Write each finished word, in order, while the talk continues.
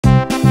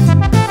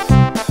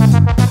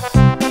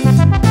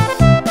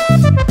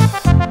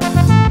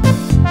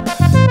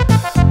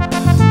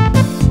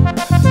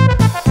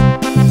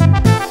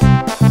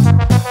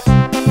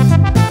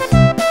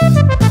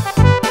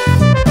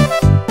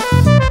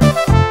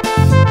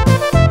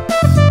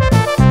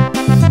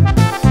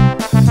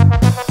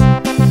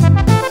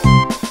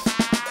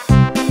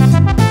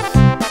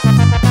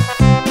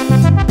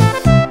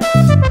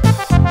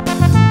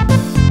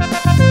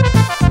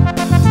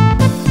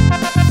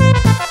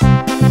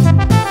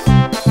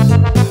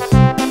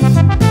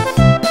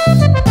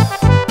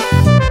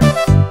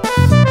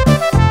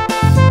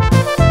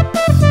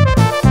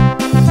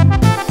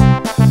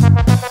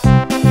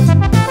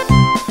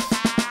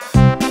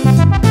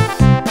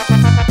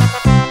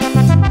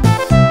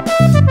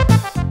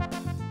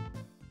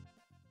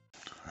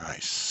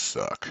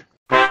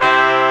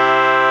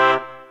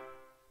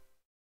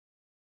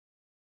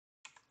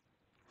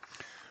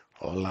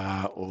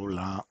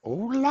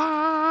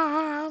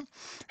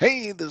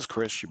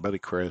Chris, your buddy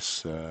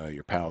Chris,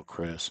 your pal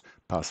Chris,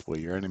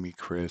 possibly your enemy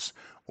Chris,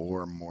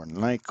 or more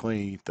than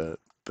likely the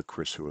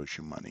Chris who owes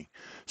you money.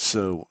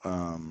 So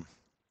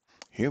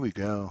here we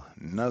go,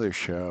 another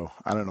show.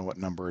 I don't know what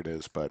number it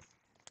is, but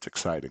it's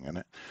exciting, isn't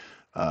it?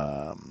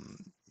 Um,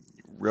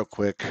 Real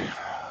quick,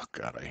 oh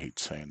God, I hate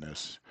saying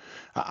this.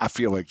 I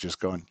feel like just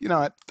going, you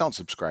know what? Don't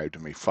subscribe to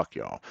me. Fuck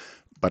y'all.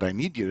 But I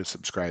need you to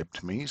subscribe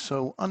to me,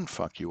 so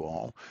unfuck you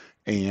all.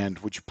 And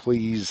would you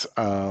please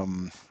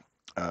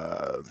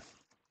uh,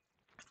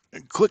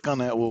 click on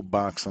that little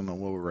box on the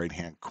lower right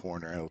hand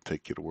corner. It'll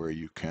take you to where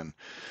you can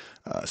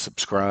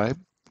subscribe.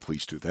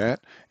 Please do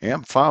that.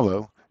 And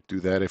follow. Do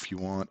that if you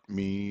want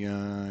me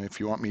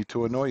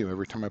to annoy you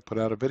every time I put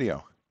out a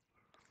video.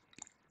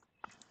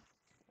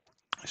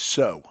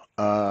 So,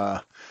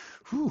 I'm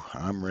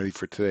ready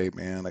for today,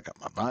 man. I got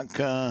my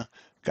vodka,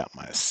 got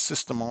my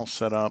system all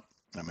set up.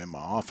 I'm in my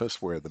office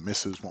where the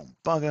missus won't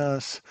bug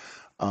us.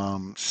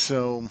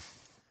 So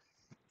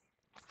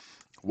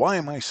why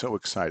am I so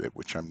excited,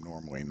 which I'm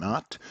normally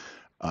not?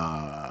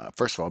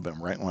 First of all, I've been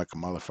writing like a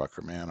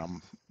motherfucker, man.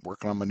 I'm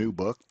working on my new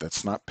book.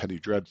 That's not Petty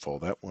Dreadful.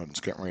 That one's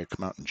getting ready to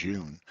come out in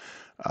June.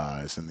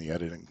 Is in the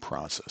editing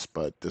process.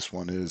 But this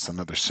one is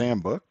another Sam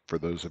book for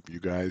those of you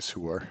guys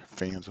who are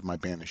fans of my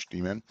Banished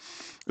Demon.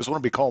 This one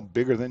will be called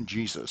Bigger Than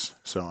Jesus.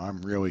 So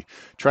I'm really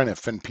trying to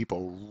offend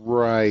people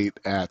right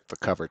at the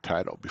cover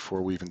title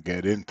before we even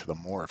get into the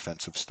more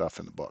offensive stuff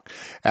in the book.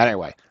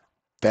 Anyway,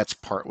 that's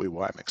partly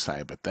why I'm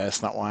excited, but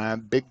that's not why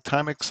I'm big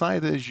time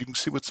excited. As you can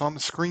see what's on the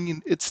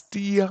screen, it's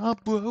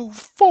Diablo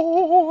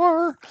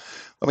 4.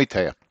 Let me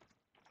tell you,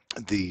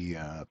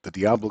 the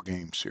Diablo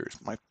game series,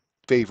 my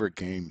favorite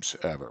games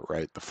ever,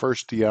 right? The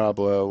first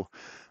Diablo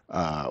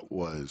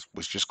was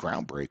just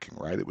groundbreaking,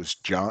 right? It was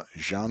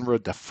genre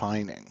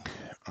defining.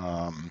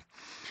 Um,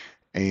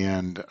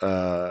 and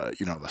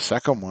the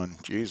second one,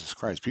 Jesus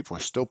Christ, people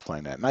are still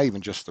playing that. Not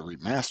even just the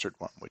remastered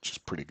one, which is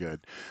pretty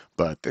good,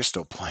 but they're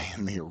still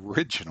playing the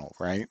original,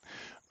 right?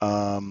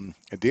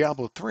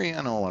 Diablo 3,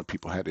 I know a lot of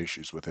people had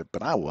issues with it,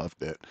 but I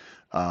loved it.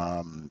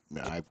 God,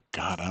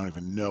 I don't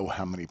even know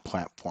how many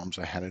platforms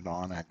I had it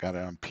on. I got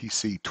it on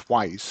PC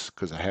twice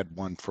because I had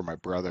one for my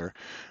brother.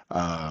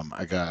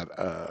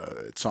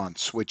 It's on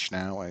Switch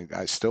now.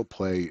 I still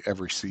play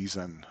every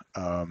season.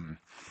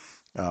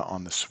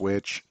 On the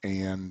Switch,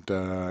 and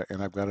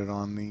I've got it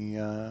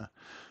on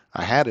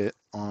I had it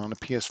on a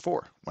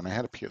PS4 when I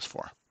had a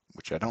PS4,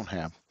 which I don't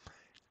have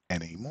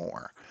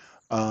anymore.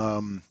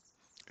 Um,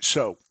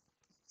 so,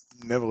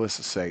 nevertheless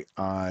to say,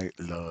 I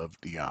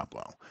love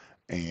Diablo.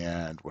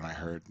 And when I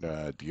heard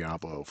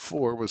Diablo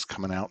 4 was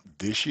coming out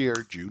this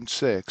year, June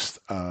 6th,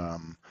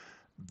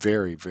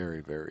 very,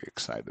 very, very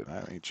excited.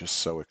 I mean, just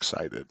so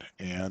excited.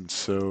 And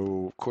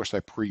so, of course, I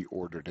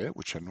pre-ordered it,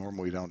 which I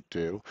normally don't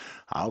do.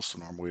 I also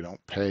normally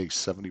don't pay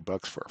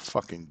 $70 for a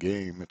fucking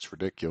game. It's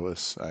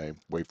ridiculous. I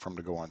wait for them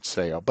to go on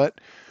sale. But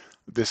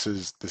this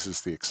is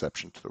the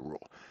exception to the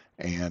rule.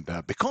 And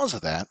because of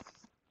that,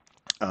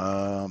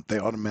 they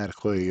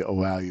automatically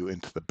allow you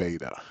into the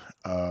beta.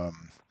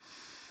 Um,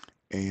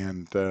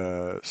 and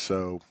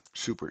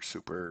super,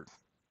 super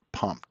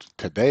pumped.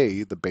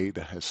 Today, the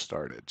beta has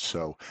started.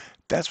 So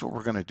that's what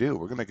we're going to do.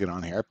 We're going to get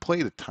on here. I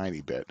played a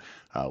tiny bit.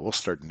 We'll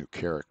start a new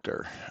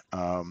character.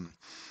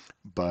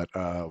 But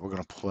we're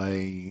going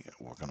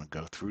to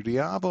go through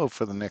Diablo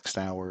for the next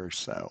hour or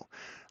so.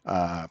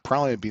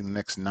 Probably be the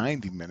next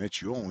 90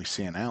 minutes. You only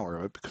see an hour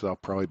of it because I'll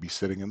probably be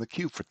sitting in the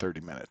queue for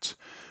 30 minutes.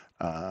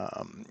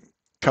 Um,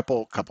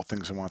 couple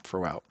things I want to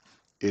throw out.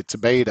 It's a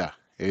beta.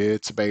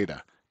 It's a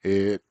beta.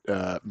 It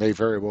may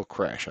very well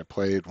crash. I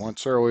played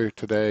once earlier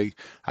today.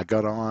 I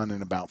got on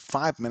in about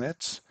 5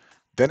 minutes.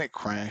 Then it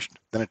crashed.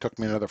 Then it took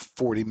me another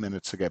 40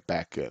 minutes to get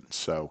back in.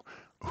 So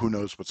who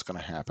knows what's going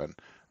to happen?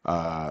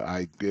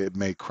 It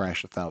may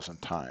crash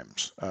 1,000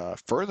 times.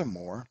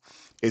 Furthermore,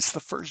 it's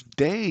the first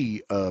day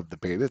of the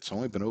beta. It's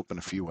only been open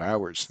a few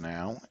hours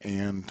now,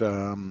 and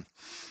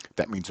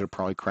that means it'll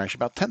probably crash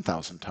about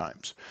 10,000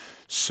 times.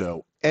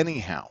 So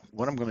anyhow,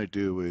 what I'm going to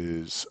do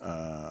is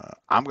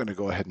I'm going to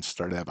go ahead and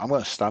start it up. I'm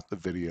going to stop the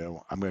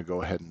video. I'm going to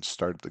go ahead and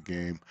start the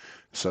game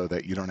so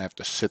that you don't have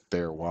to sit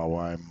there while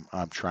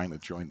I'm trying to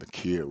join the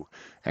queue.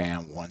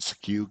 And once the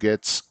queue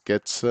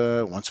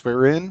once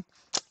we're in,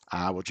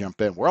 I will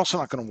jump in. We're also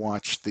not going to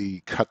watch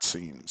the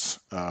cutscenes,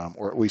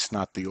 or at least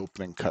not the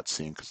opening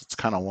cutscene, because it's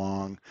kind of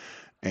long,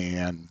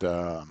 and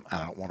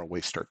I don't want to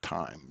waste our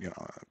time.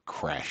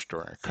 Crash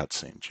during a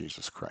cutscene.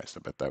 Jesus Christ, I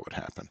bet that would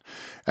happen.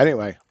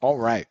 Anyway, all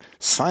right,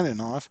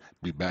 signing off.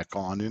 Be back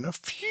on in a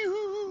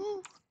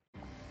few.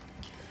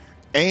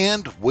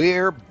 And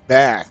we're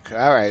back.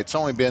 All right, it's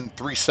only been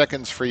 3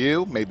 seconds for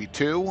you, maybe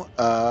two,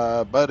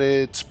 but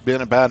it's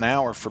been about an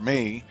hour for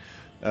me,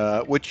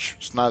 which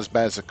is not as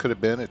bad as it could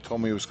have been. It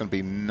told me it was going to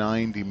be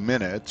 90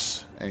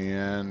 minutes,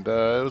 and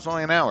it was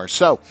only an hour.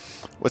 So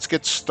let's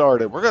get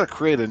started. We're going to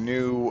create a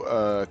new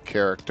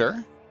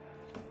character,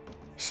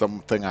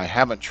 something I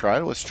haven't tried.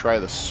 Let's try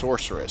the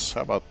sorceress.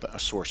 How about the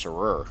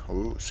sorcerer?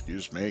 Ooh,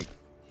 excuse me.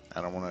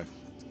 I don't want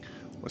to,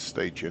 let's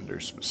stay gender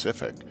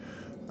specific.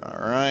 All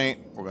right,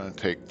 we're going to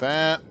take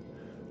that.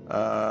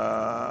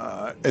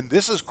 And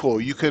this is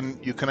cool. You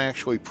can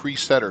actually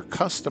preset or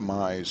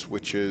customize,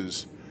 which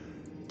is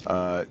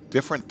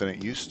different than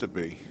it used to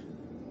be.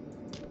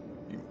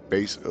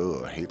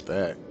 Oh, I hate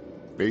that.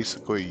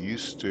 Basically,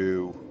 used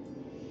to.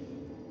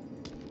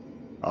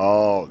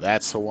 Oh,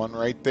 that's the one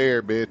right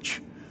there, bitch.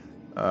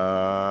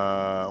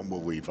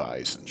 We'll leave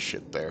eyes and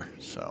shit there.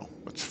 So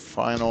let's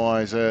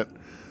finalize it.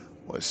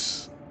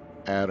 Let's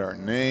add our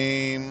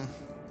name.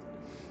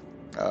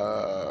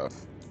 Uh,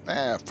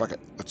 fuck it.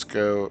 Let's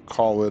go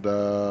call it,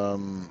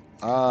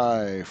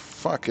 I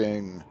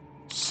fucking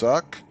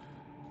suck.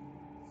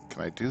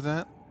 Can I do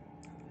that?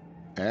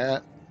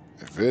 At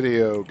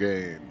video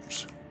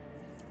games.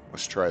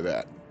 Let's try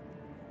that.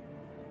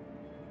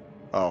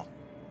 Oh,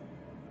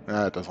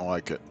 it doesn't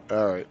like it.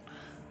 Alright.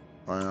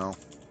 Well,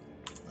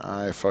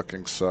 I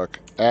fucking suck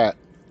at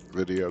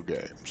video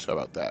games. How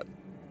about that?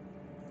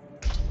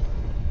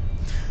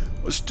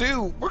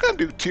 We're gonna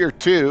do tier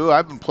 2.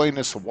 I've been playing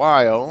this a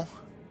while.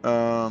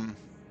 Um,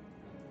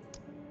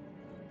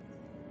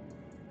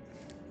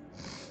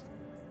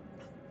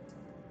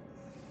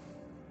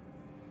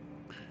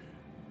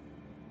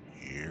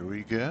 Here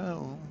we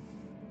go.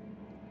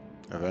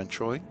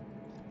 Eventually.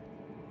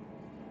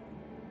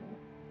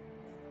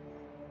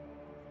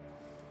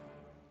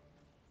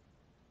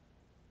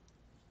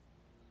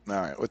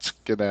 Alright, let's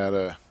get out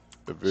of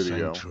the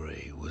video.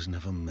 Sanctuary was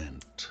never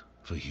meant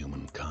for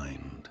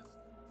humankind.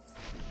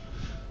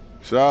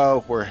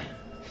 So,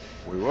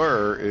 we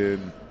were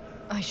in...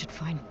 I should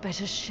find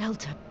better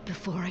shelter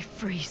before I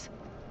freeze.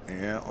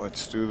 Yeah,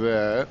 let's do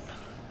that.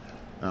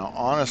 Now,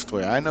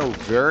 honestly, I know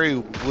very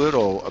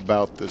little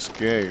about this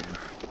game.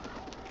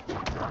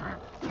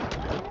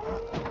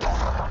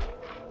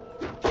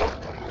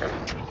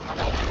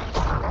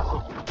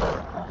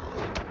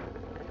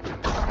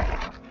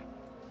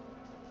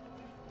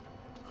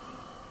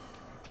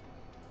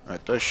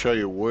 It does show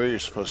you where you're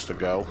supposed to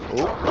go.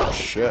 Oh,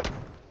 shit.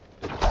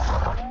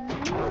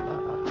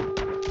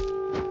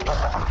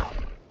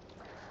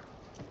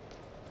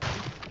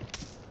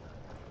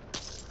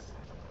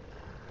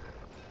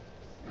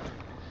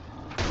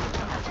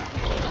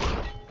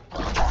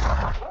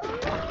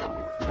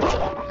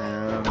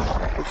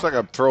 And looks like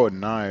I'm throwing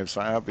knives.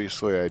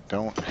 Obviously, I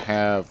don't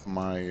have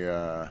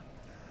my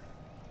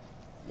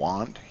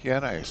wand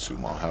yet. I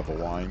assume I'll have a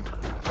wand.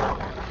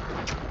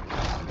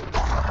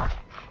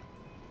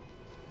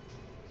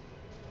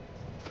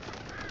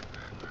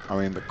 I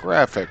mean, the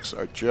graphics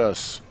are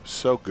just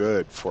so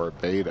good for a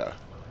beta.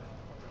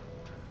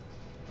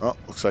 Oh,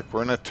 looks like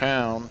we're in a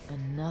town.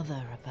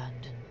 Another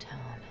abandoned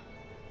town.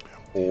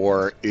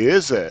 Or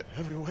is it?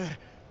 Everywhere.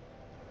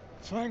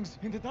 Fangs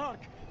in the dark.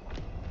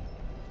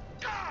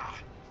 Ah!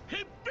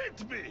 He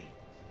bit me!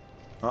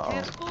 Uh-oh.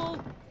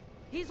 Careful!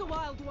 He's a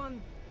wild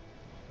one.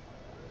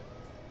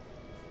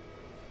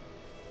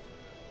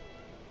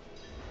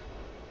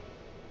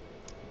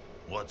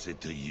 What's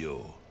it to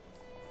you?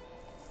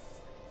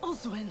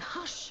 Oswin,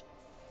 hush!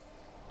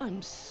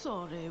 I'm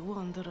sorry,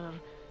 Wanderer.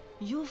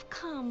 You've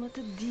come at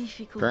a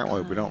difficult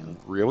Apparently, time. we don't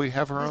really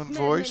have our own This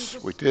madman voice.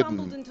 just We did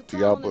stumbled in into town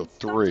Diablo and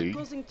started 3.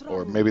 causing Or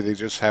trouble. maybe they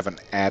just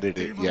haven't added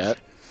it Demons yet.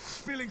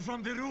 spilling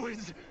from the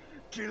ruins.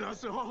 Kill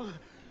us all!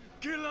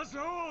 Kill us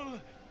all!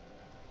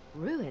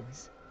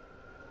 Ruins?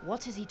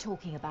 What is he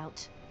talking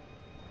about?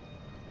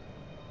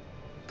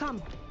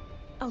 Come,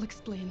 I'll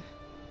explain.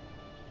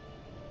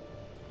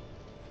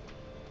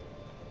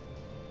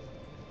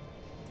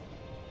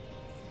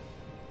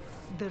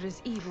 There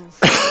is evil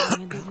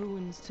stirring in the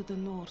ruins to the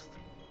north.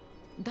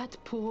 That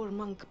poor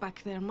monk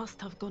back there must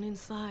have gone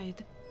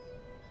inside.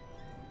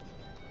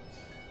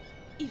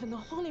 Even a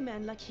holy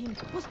man like him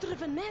was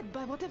driven mad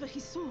by whatever he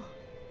saw.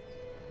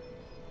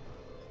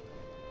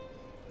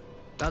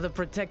 Gotta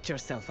protect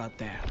yourself out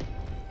there.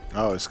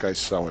 Oh, this guy's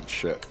selling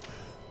shit.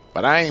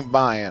 But I ain't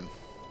buying,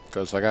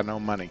 because I got no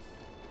money.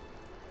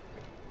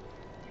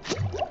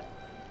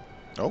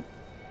 Oh,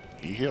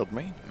 he healed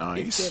me. If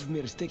Nice.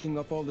 Devmir's taking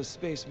up all the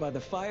space by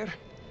the fire,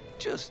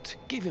 just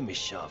give him a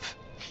shove.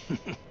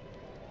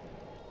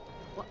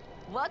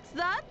 What's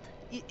that?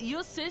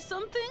 You say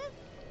something?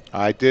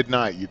 I did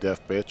not, you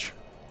deaf bitch.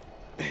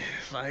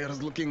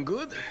 Fire's looking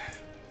good,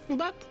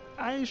 but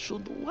I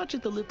should watch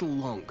it a little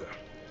longer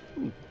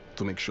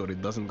to make sure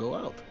it doesn't go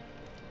out.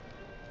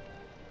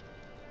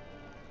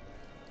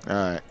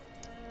 Alright.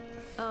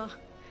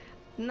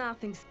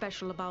 Nothing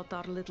special about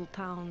our little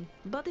town,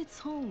 but it's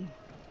home.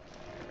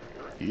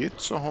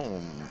 It's a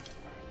home.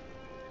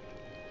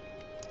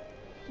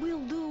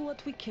 We'll do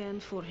what we can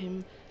for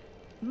him.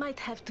 Might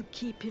have to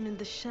keep him in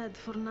the shed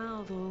for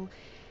now, though.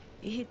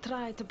 He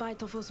tried to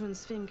bite off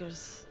Osman's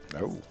fingers.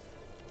 No.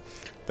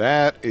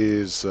 That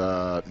is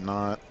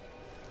not...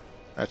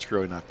 That's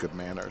really not good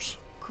manners.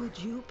 Could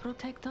you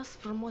protect us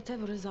from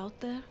whatever is out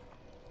there?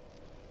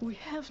 We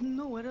have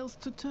nowhere else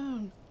to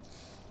turn.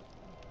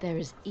 There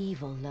is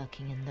evil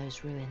lurking in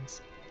those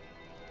ruins.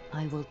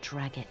 I will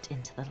drag it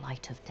into the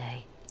light of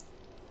day.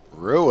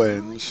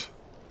 Ruins?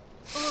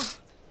 Oh,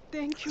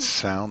 thank you.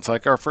 Sounds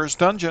like our first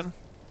dungeon.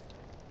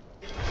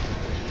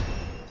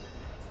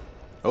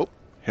 Oh,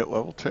 hit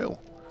level 2.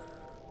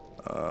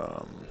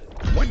 Um,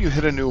 when you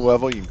hit a new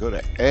level, you can go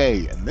to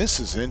A, and this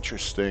is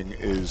interesting,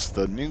 is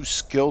the new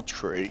skill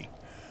tree.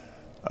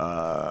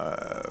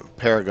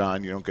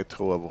 Paragon, you don't get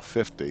to level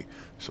 50.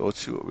 So let's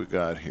see what we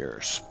got here.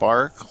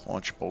 Spark,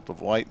 launch a bolt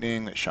of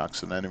lightning that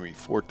shocks an enemy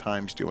 4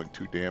 times, dealing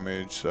 2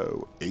 damage,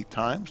 so 8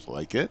 times,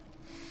 like it.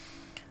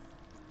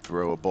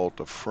 Throw a bolt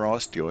of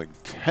frost, dealing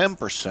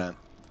 10%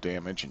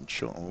 damage and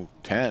chill. Oh,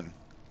 10.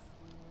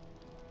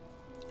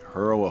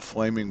 Hurl a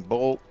flaming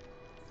bolt,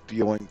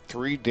 dealing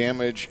 3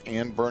 damage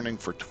and burning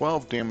for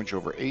 12 damage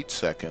over 8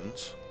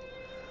 seconds.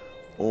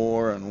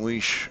 Or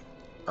unleash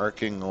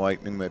arcing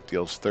lightning that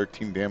deals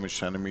 13 damage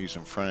to enemies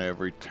in front of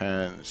every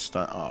 10.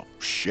 Stun. Oh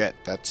shit,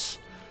 that's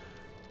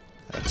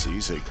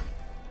easy.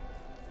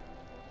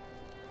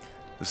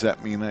 Does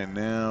that mean I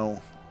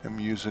now am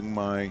using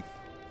my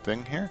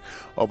thing here?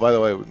 Oh, by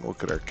the way, we can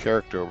look at our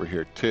character over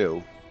here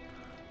too.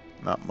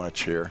 Not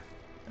much here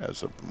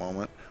as of the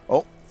moment.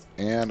 Oh,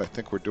 and I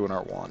think we're doing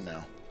our wand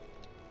now.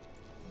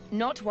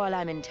 Not while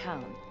I'm in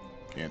town.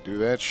 Can't do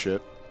that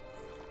shit.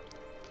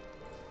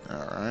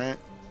 Alright.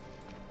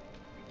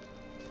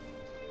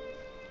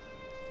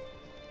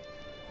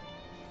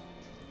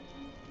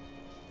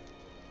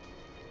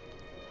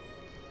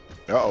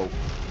 Uh-oh.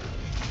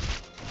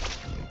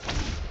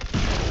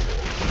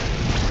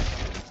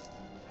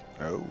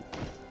 Oh.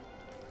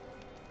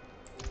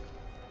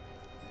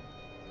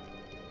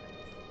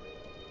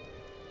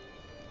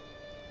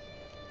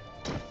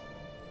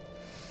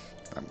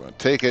 I'm going to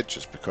take it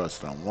just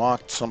because it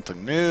unlocked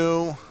something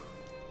new.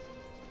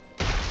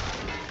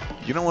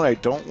 You know what I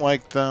don't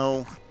like,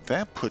 though?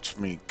 That puts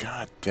me...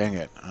 God dang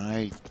it.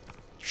 I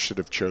should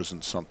have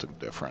chosen something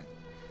different.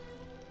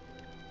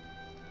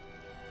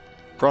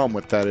 Problem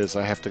with that is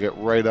I have to get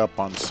right up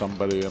on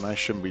somebody, and I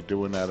shouldn't be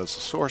doing that as a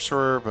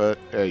sorcerer, but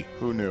hey,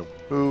 who knew?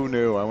 Who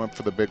knew? I went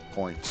for the big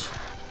points.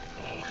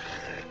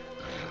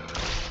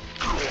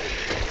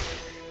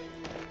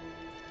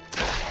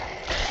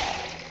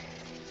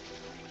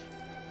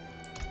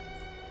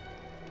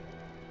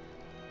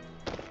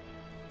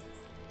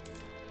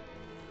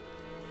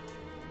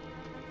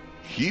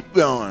 Keep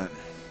going.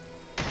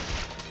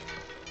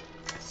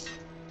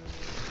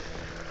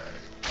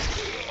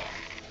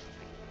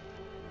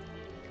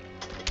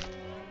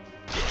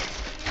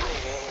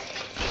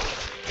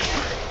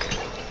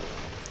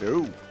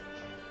 Ooh.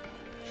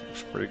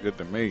 Seems pretty good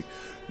to me.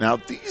 Now,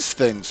 these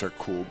things are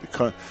cool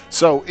because...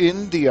 So,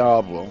 in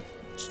Diablo,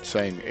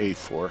 saying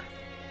A4,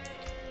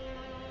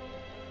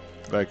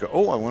 I go,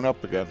 oh, I went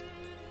up again.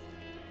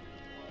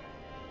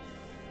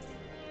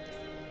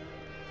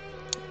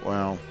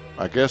 Well,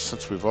 I guess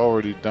since we've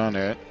already done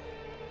it,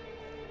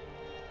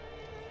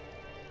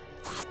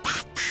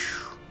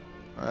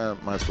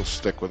 might as well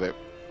stick with it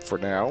for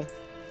now.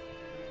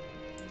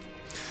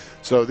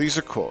 So these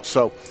are cool.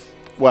 So,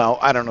 well,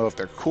 I don't know if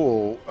they're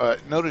cool.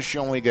 Notice you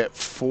only get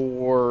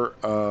 4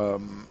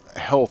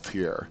 health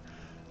here.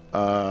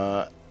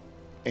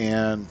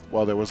 And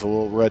while there was a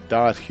little red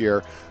dot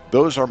here,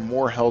 those are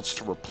more healths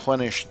to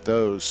replenish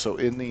those. So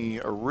in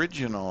the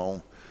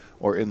original,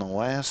 or in the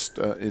last,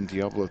 in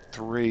Diablo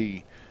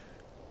 3,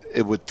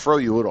 it would throw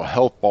you little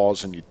health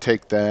balls and you'd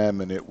take them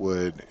and it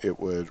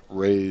would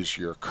raise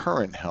your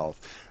current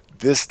health.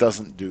 This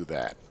doesn't do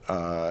that.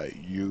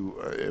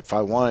 If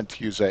I wanted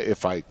to use that,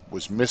 if I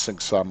was missing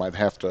some, I'd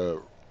have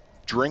to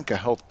drink a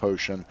health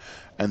potion,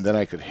 and then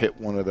I could hit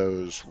one of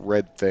those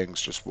red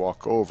things, just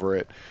walk over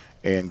it,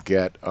 and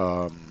get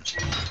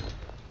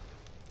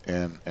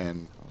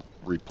and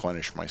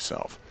replenish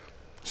myself.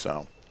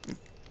 So a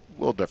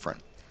little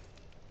different.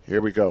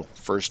 Here we go,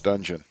 first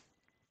dungeon.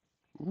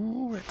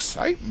 Ooh,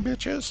 exciting,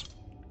 bitches.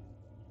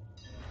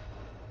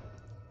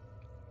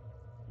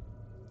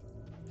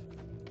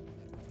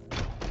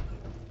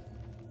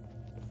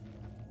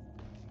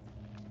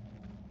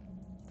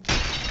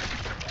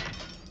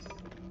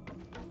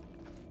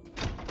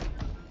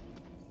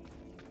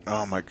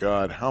 Oh my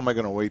god, how am I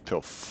gonna wait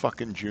till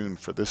fucking June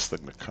for this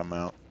thing to come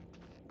out?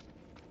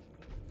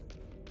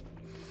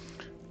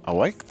 I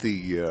like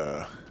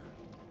the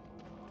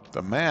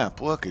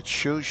map. Look, it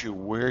shows you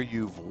where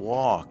you've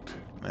walked.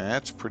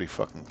 That's pretty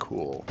fucking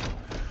cool.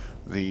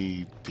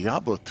 The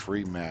Diablo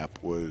 3 map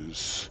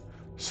was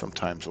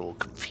sometimes a little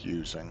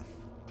confusing.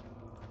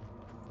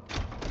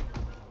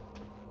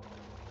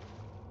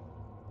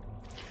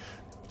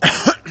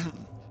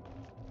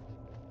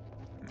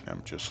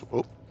 I'm just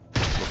looking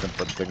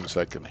for things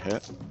I can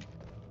hit.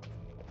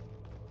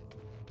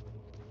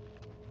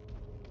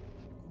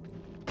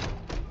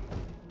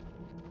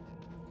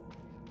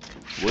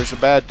 Where's the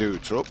bad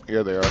dudes? Oh,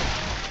 here they are.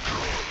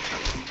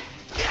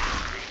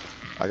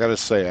 I gotta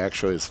say,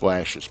 actually, his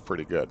flash is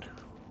pretty good.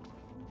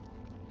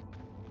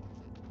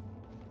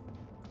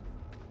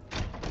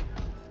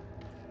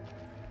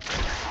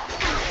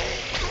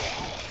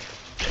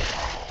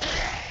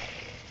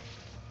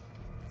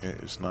 It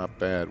is not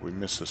bad. We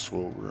missed a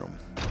slow room.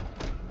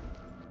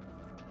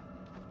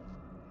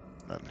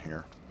 Nothing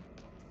here.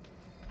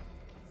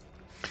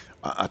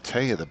 I'll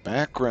tell you, the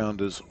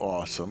background is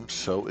awesome.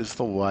 So is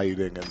the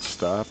lighting and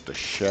stuff. The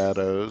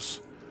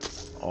shadows,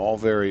 all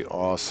very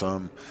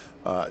awesome.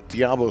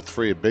 Diablo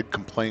 3, a big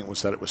complaint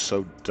was that it was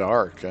so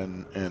dark,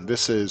 and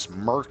this is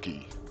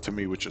murky to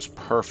me, which is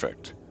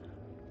perfect.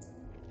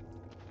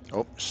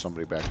 Oh,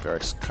 somebody back there. I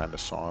kind of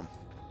saw him.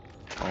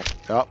 Oh,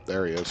 oh,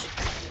 there he is.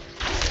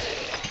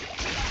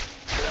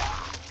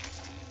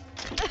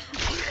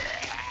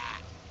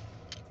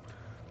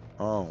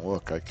 Oh,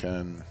 look, I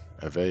can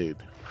evade.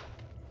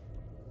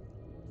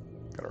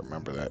 Gotta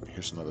remember that.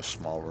 Here's another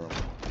small room.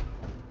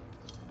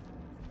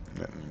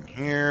 And in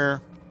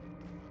here.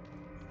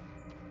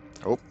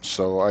 Oh,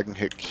 so I can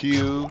hit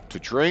Q to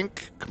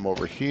drink, come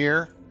over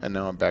here, and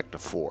now I'm back to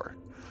 4.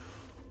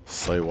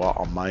 Say what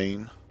I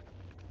mean.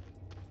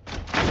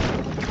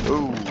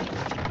 Ooh.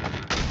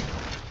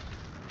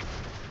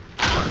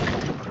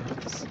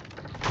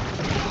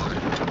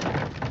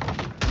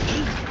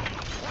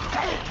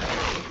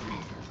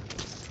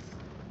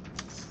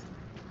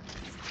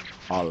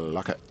 I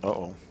like it.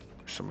 Uh-oh.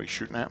 Somebody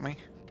shooting at me?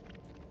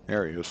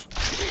 There he is.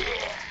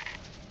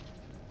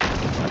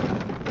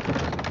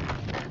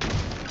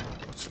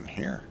 What's in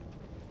here?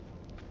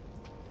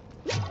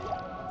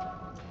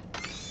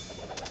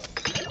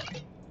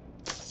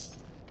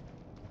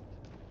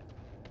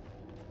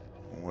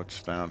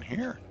 What's down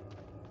here?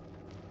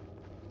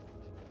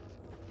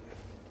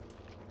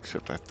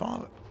 Except I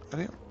thought I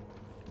didn't.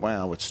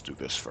 Well, let's do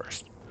this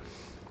first.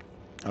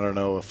 I don't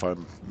know if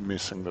I'm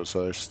missing those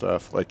other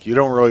stuff. Like, you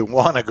don't really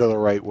want to go the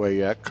right way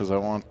yet, because I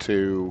want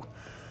to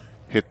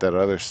hit that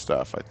other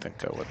stuff. I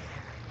think I would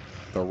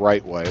the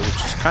right way,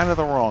 which is kind of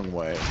the wrong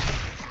way.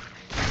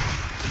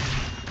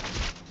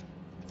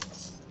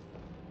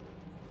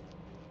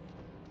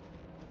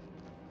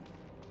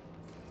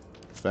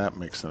 If that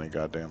makes any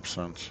goddamn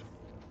sense.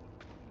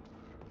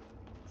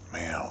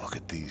 Man, look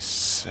at these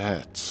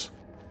sets.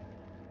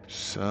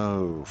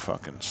 So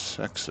fucking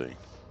sexy.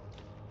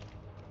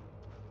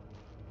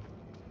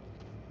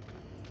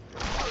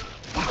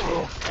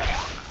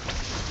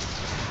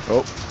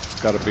 Oh,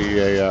 it's got to be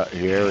a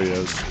here he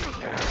is.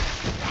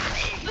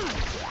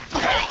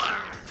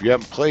 If you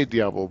haven't played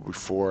Diablo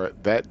before,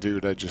 that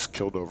dude I just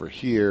killed over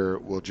here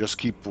will just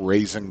keep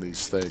raising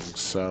these things.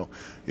 So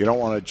you don't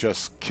want to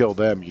just kill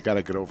them. You got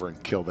to get over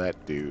and kill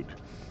that dude,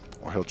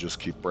 or he'll just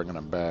keep bringing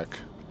them back.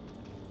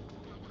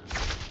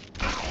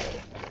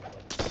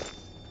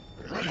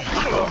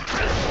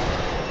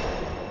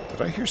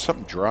 Did I hear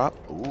something drop?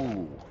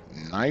 Ooh,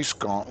 nice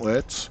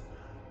gauntlets.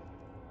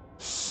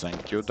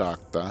 Thank you,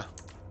 doctor.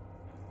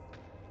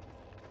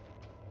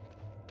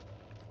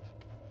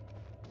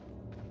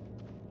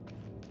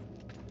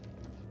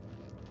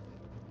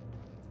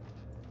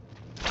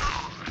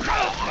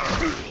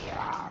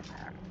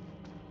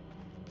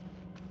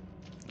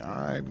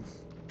 I'm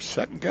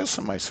second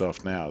guessing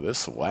myself now.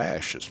 This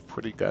lash is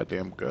pretty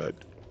goddamn good.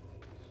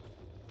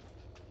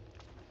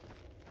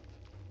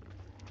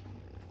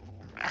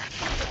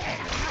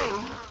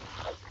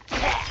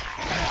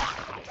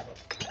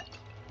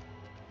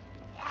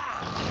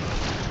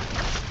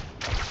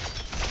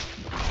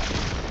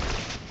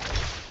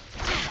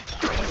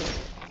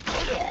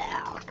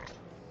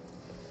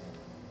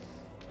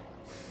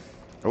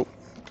 Oh,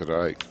 did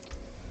I?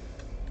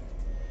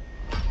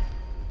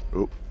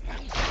 Oh.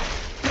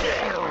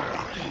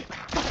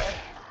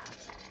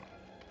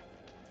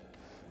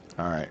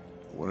 Alright,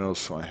 what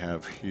else do I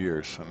have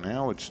here? So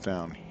now it's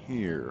down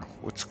here.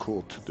 What's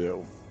cool to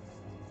do?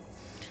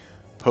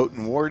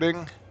 Potent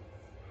warding?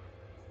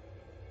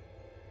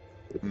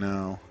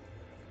 No.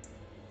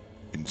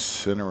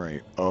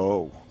 Incinerate.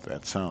 Oh,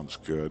 that sounds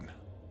good.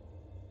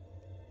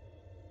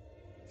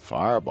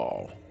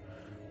 Fireball.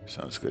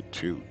 Sounds good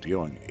too.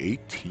 Dealing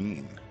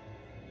 18.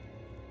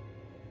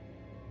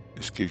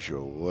 This gives you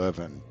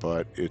 11,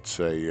 but it's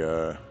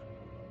a,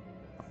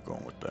 I'm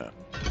going with that.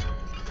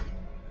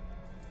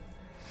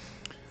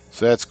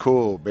 So that's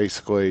cool.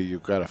 Basically,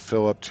 you've got to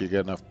fill up till you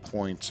get enough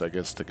points, I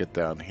guess, to get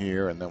down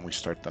here, and then we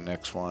start the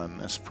next one.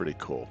 That's pretty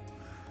cool.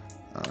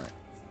 All right.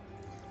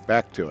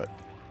 Back to it.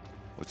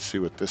 Let's see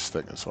what this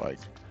thing is like.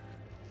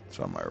 It's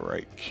on my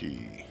right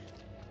key.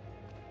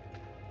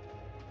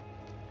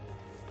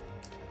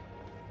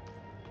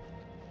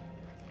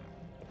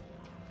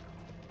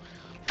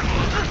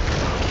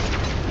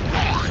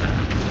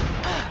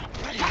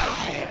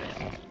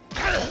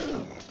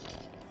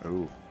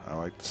 Ooh, I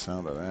like the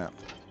sound of that.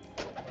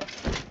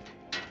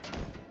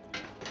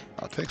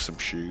 I'll take some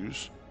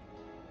shoes.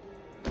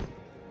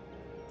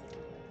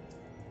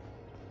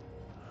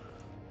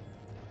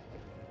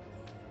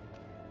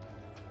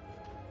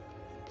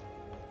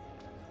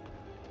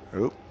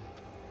 Oop,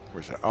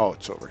 where's that? Oh,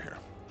 it's over here.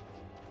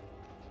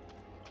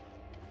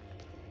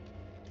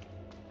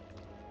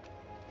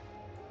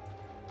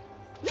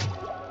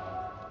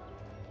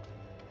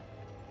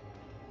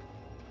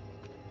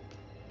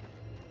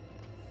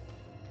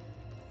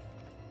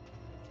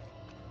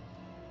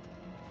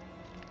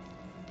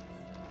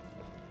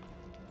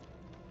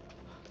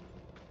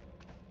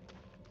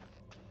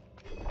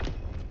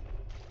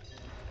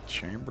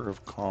 Chamber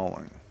of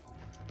Calling.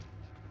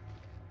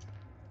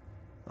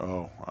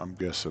 I'm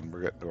guessing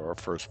we're getting to our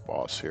first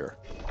boss here.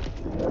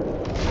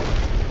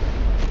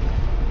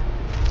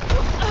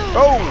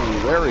 Oh,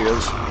 there he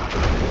is.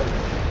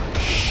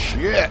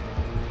 Shit.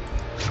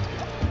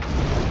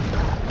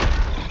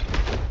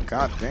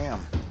 God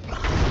damn.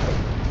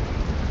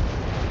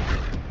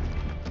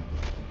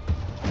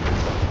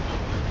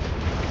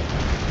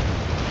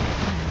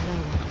 I'm low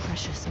on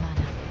precious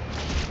mana.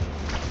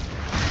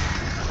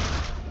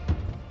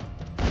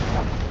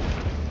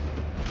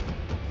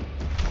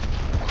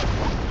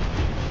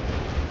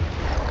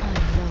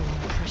 I'm low on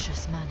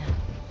precious mana.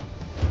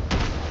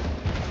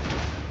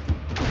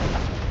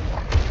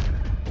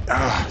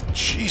 Ah,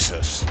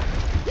 Jesus.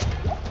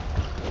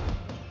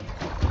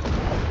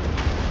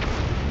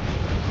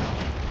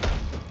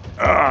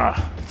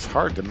 Ah, it's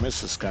hard to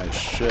miss this guy's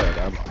shit.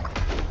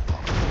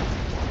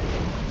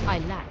 I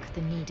lack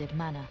the needed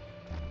mana.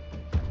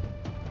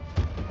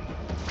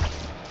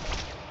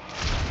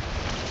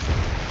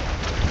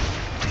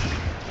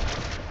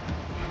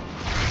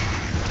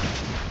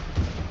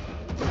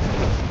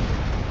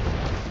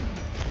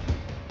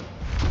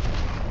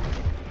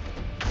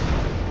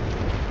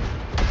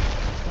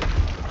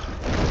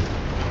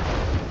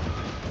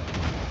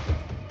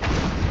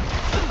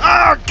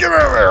 Ah, get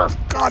out of there!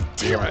 God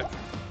damn it.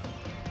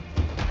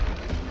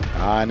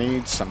 I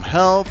need some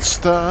health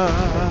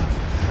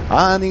stuff.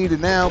 I need it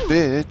now,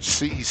 bitch.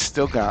 See, he's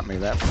still got me.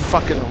 That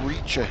fucking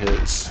reach of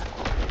his.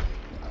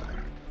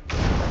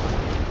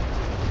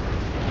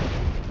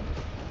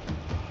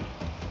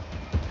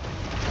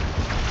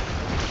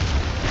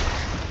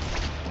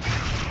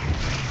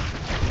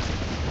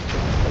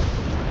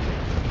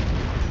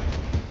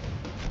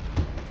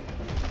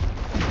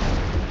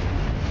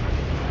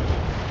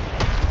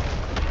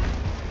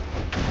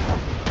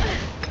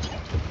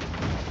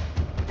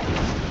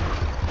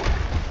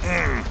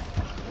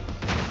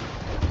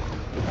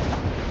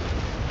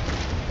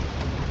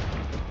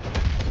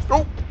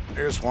 Oh,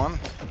 there's one.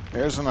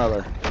 There's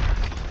another.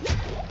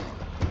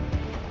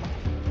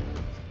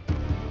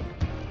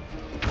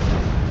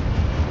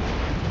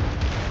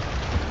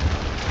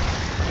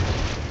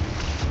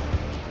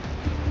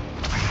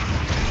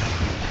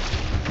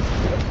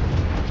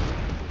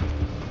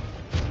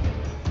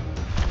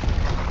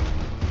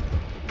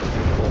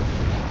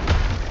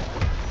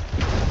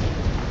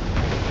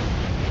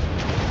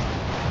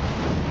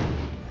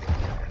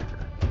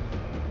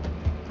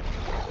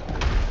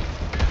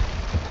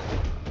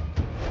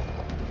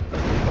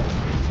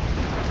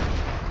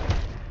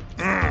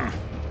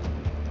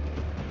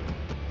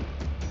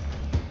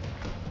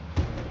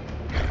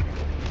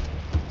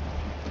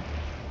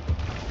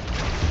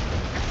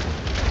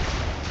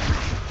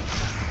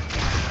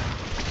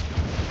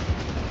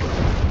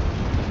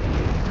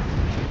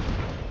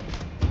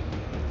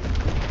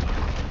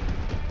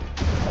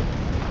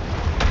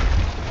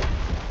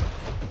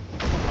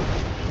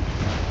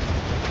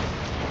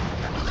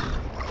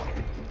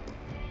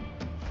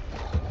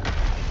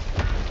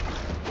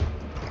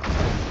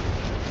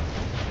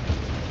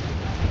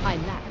 I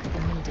lack the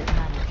needed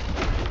mana.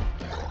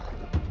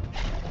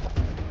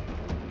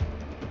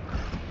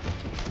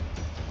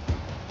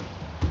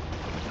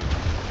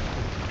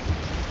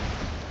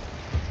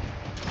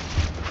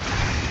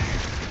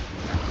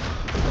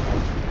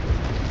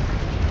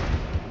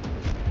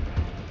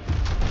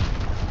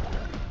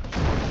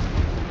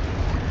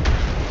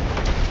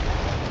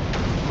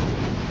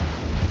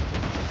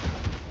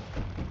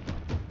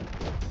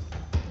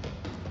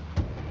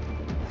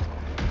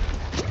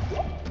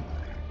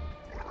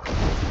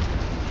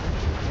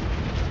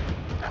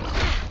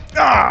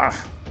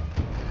 Ah!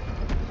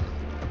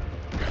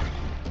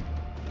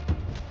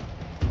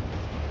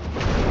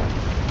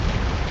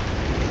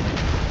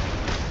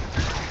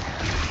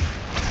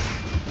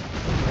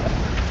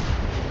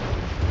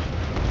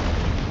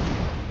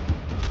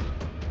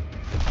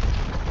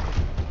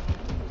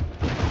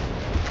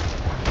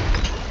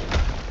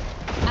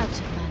 Out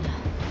of mana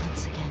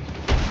once again.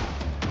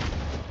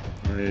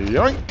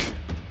 Yoink!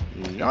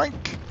 Yoink!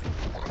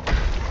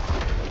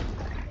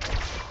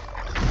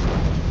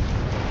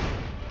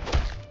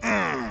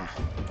 Mm.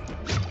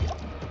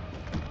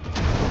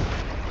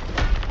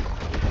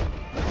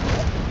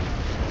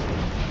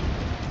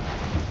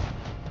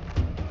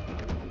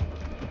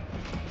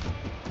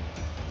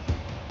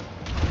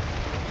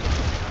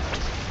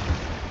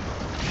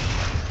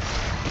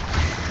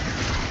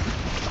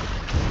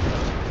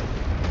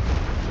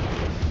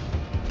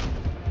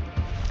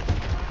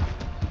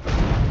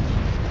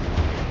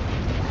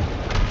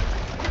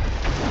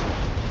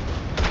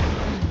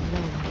 I'm low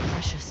on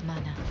precious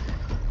mana.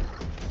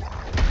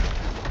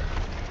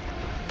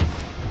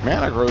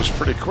 Mana grows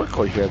pretty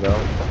quickly here,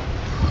 though.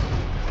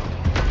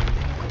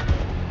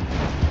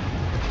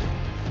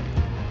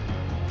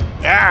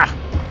 Ah!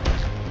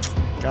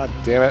 God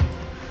damn it.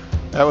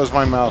 That was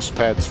my mouse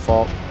pad's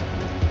fault.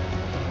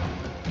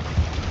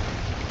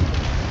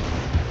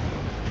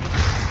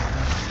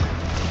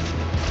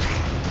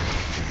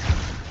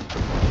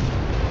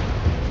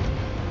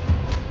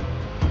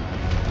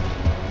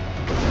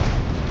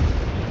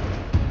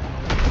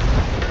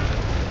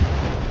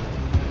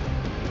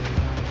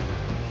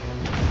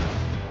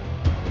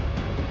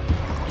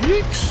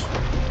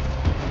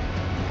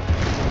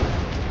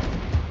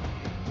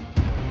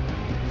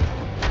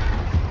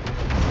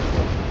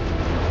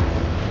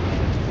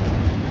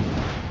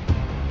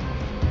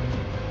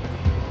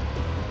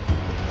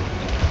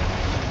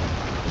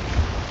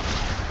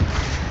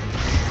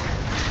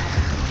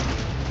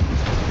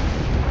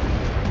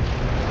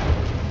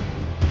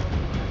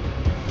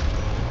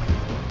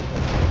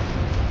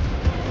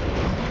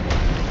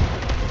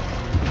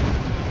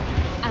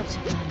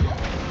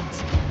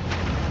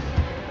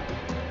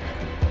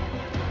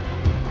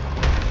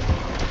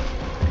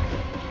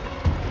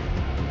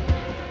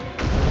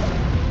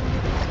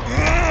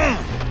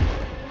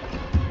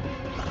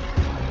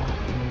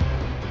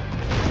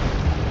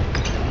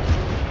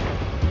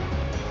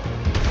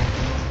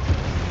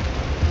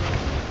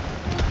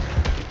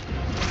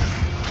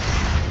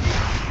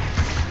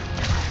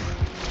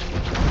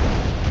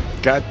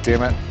 God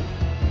damn it.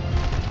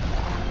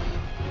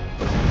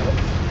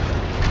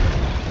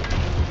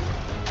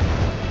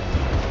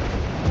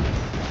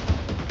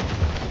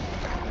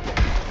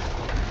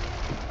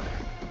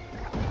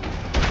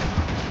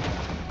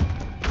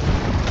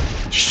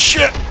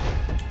 Shit!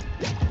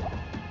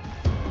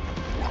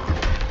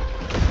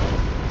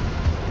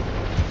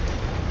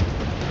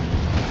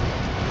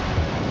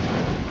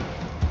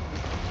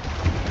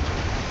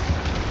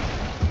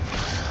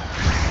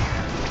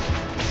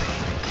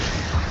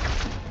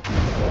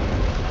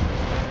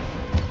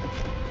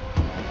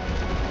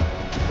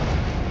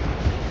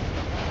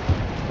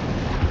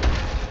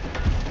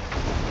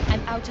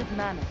 I'm out of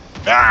mana.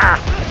 Ah!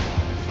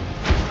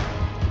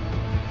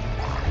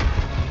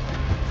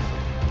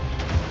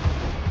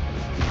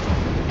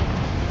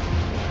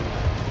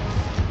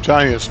 I'm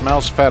telling you, this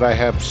mouse pad I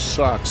have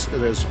sucks.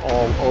 It is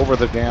all over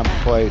the damn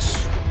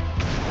place.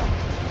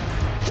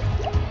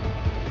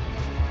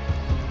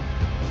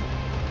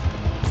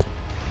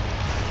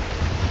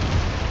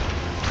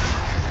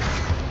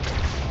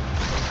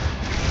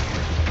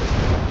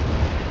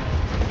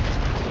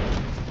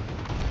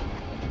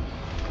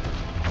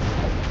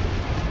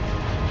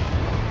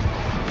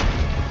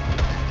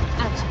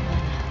 Out of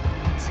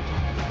mana once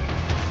again.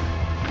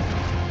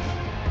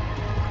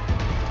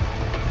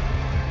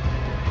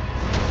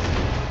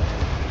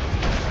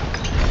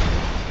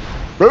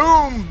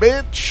 Boom,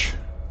 bitch!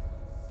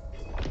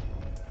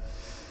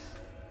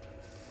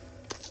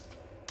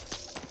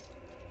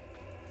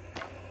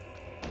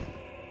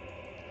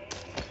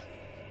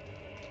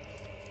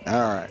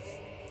 Alright.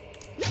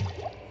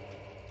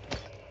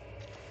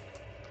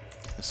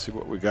 Let's see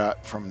what we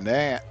got from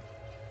that.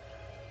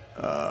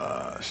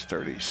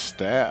 Sturdy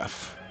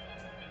staff.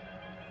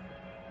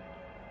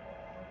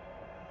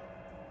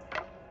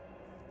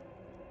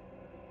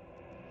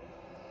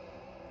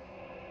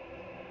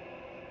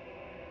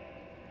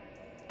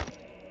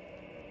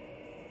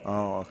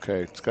 Oh,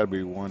 okay. It's got to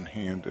be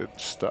one-handed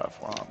stuff.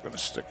 Well, I'm going to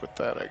stick with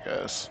that, I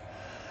guess.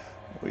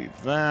 Leave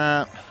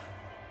that.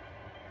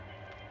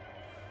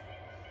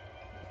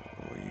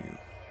 Leave.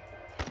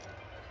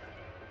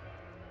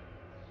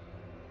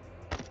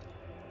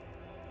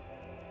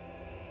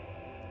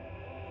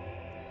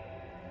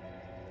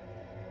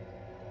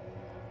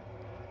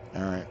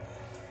 All right.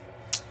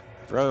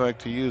 I'd really like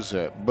to use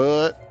that,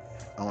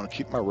 but I want to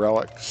keep my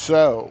relic.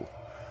 So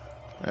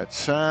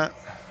that's that.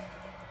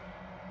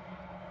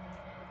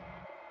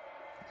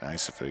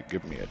 Nice if they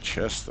give me a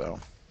chest, though.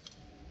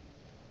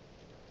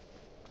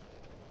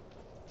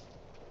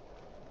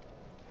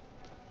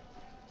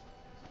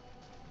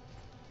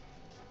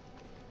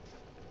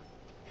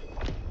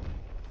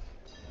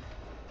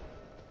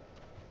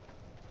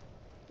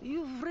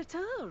 You've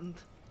returned.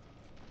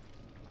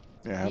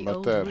 Yeah, how The about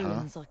old that, huh?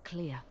 ruins are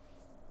clear.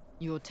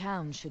 Your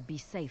town should be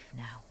safe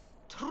now.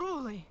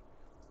 Truly.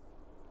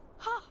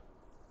 Ha!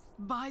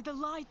 By the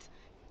light,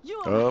 you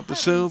are Of the heaven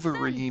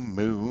silvery sent.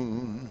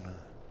 moon.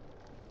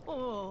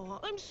 Oh,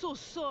 I'm so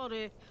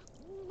sorry.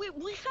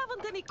 We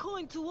haven't any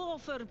coin to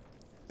offer,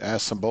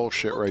 That's some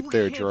bullshit but right we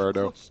there, have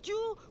Gerardo. good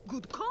stew,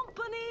 good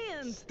company,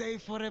 and Stay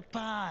for a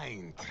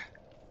pint.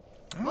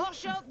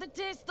 Wash out the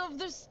taste of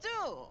the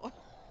stew.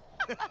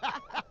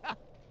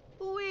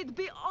 we'd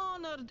be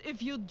honored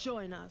if you'd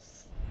join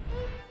us.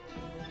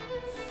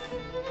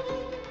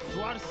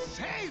 To our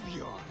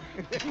savior.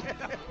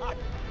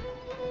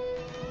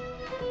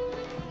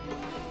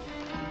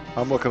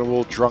 I'm looking a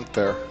little drunk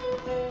there.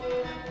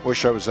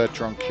 Wish I was that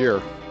drunk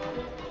here.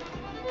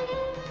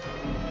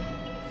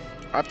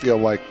 I feel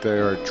like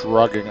they're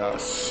drugging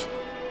us.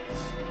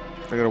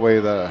 Look at the way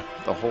the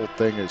whole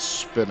thing is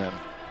spinning.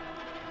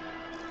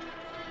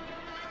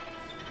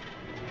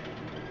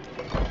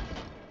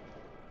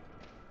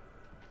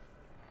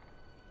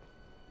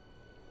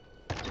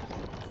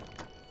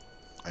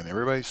 And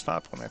everybody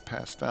stopped when I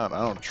passed out.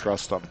 I don't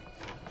trust them.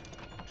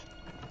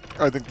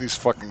 I think these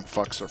fucking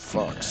fucks are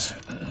fucks.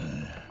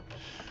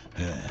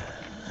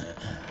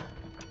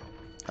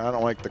 I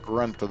don't like the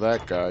grunt of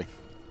that guy.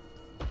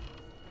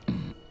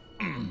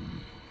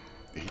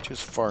 Did he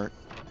just fart?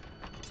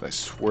 I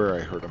swear I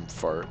heard him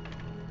fart.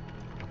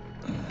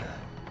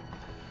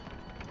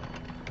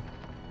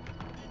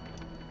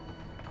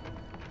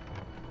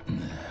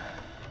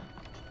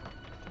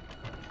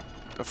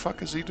 The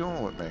fuck is he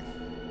doing with me?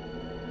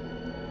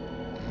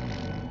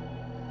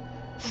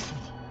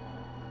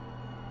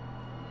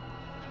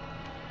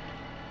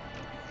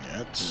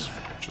 Yeah, it's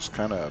just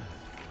kind of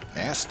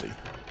nasty.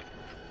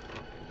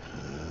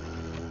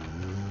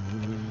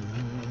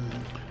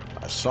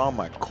 I saw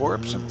my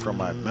corpse, and from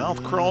my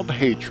mouth crawled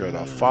hatred.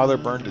 A father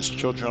burned his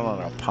children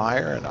on a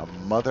pyre, and a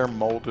mother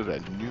molded a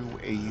new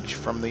age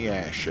from the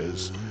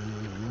ashes.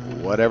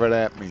 Whatever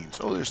that means.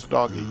 Oh, there's the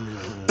doggy.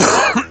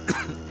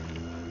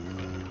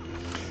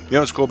 You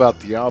know what's cool about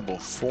Diablo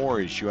IV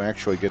is you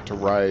actually get to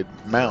ride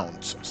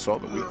mounts. Saw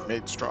the weak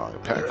made strong, a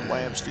pack of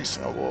lambs,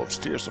 feasting on wolves,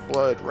 tears of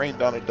blood,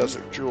 rained on a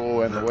desert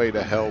jewel, and the way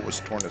to hell was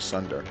torn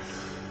asunder.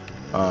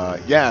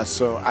 Yeah,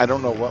 so I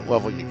don't know what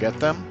level you get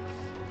them,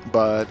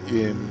 but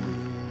in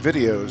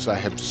videos I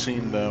have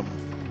seen them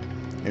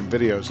In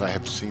videos, I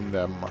have seen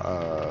them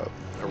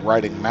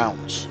riding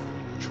mounts,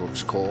 which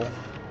looks cool.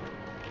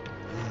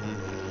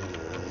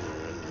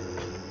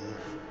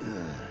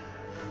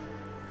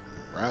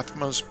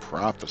 Rathma's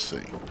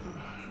Prophecy.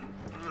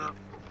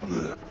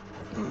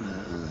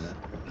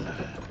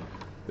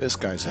 This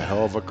guy's a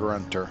hell of a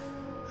grunter.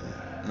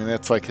 I mean,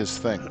 that's like his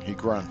thing. He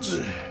grunts.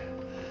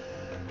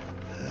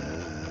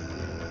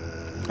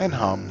 And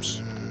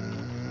hums.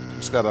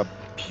 He's got a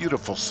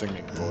beautiful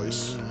singing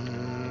voice.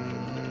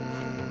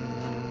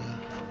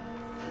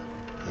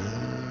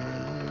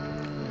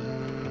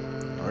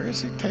 Where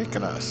is he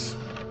taking us?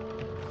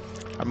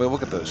 I mean,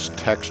 look at those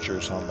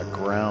textures on the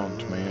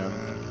ground, man.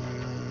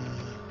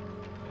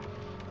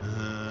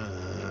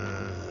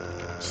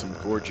 Some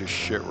gorgeous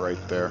shit right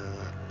there.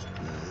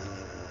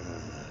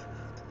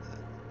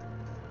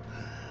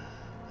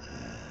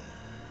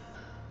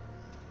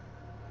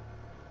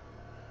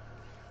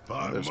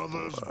 My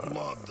mother's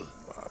blood.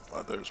 My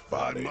mother's My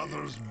body.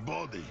 mother's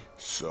body.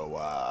 So,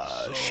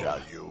 shall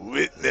you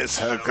witness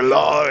her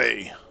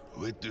glory?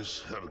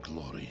 Witness her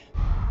glory.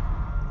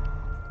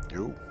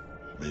 You.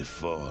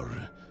 Before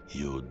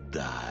you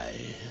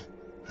die.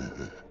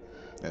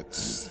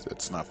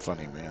 That's not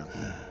funny, man.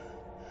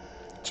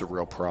 It's a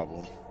real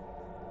problem.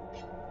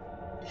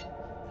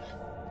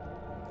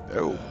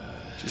 Oh,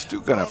 is this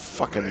dude gonna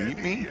fucking eat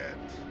me?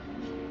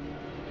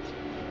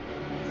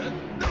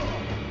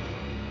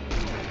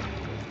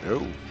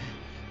 No.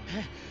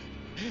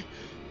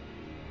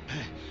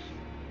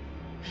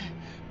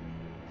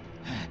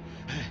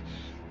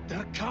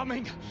 They're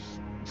coming!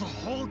 The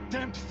whole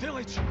damn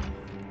village!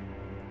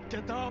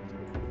 Get up!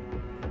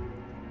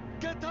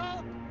 Get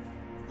up!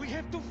 We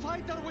have to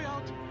fight our way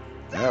out!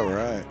 All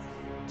right.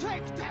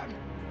 Take them!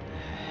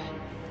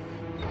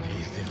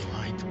 May the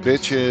light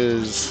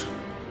Bitches.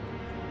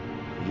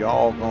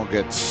 Y'all gonna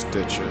get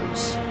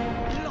stitches.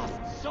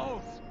 lost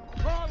souls!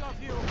 All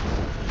of you!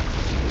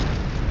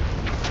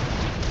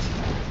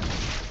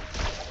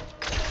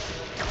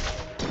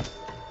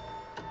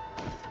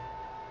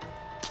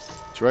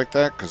 Did you like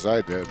that? Because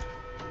I did.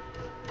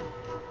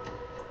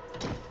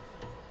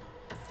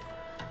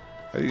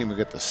 I didn't even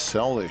get to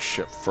sell this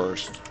shit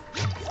first.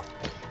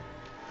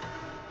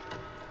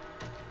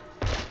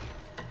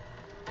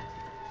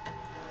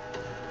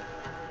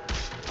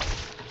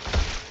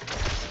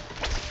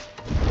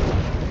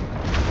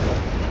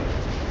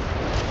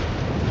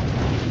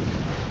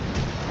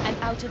 I'm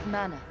out of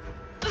mana.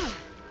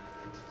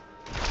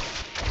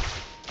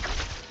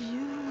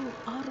 You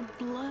are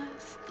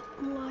blessed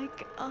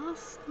like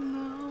us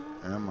now.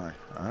 Am I?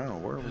 I don't know.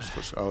 Where are we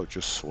supposed to... Oh,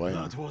 just slay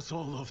 'em. That was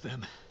all of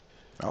them.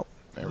 Oh,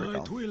 there we go.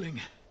 Right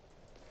willing.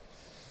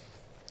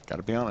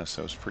 Gotta be honest,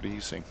 that was pretty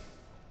easy.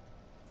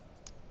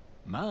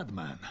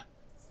 Madman.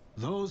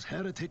 Those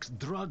heretics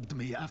drugged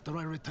me after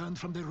I returned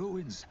from the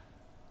ruins.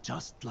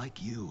 Just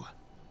like you.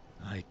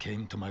 I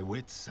came to my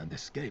wits and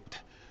escaped.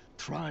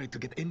 Tried to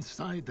get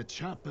inside the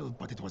chapel,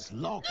 but it was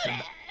locked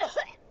and...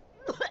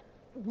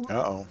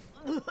 Uh-oh.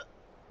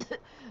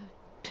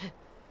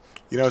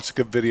 You know, it's a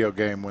good video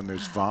game when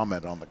there's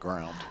vomit on the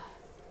ground.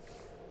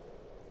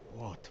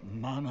 What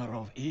manner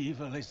of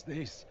evil is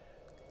this?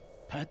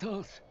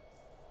 Petals?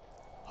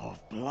 Of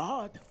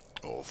blood?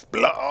 Of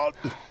blood!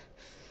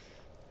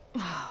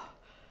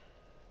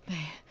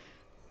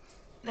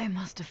 They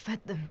must have fed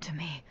them to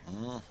me.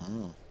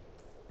 Mm-hmm.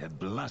 A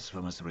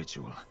blasphemous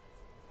ritual.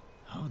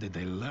 How did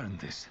they learn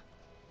this?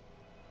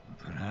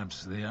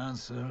 Perhaps the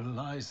answer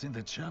lies in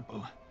the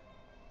chapel.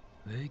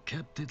 They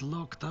kept it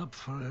locked up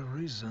for a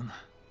reason.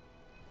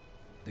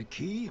 The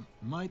key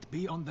might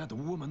be on that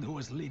woman who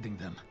was leading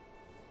them.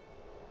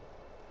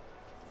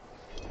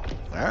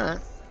 Alright.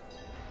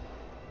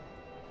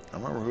 I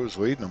don't remember who's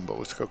leading them, but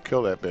let's go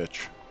kill that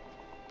bitch.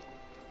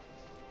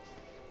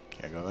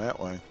 Can't go that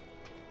way.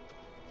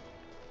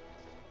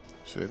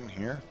 Is it in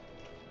here?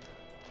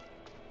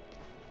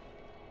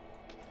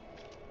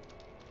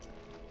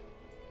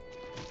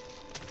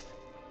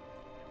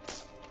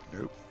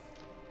 Nope.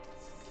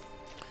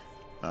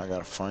 Now I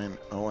gotta find...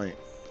 Oh wait. It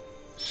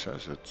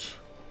says it's...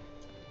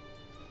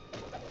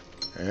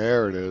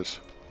 There it is.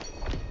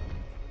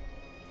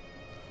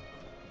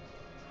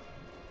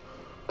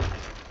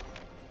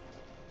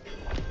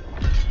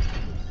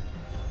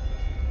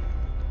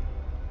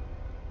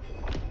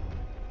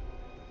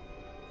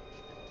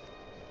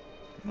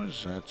 What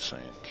is that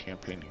saying?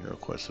 Campaign hero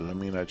quest. Does that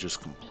mean I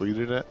just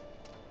completed it?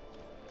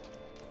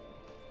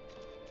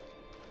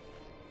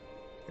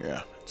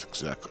 Yeah, that's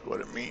exactly what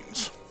it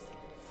means.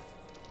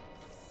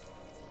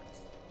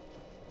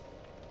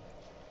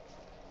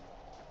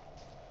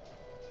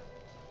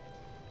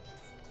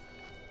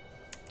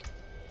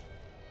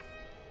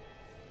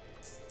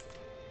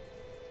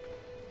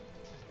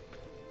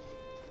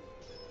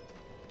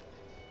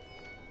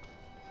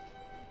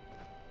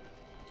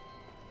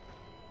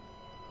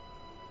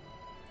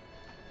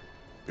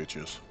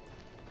 Bitches.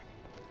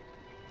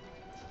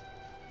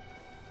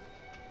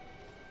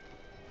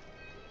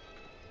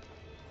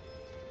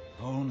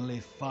 Only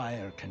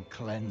fire can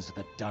cleanse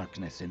the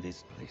darkness in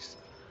this place.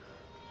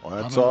 Well,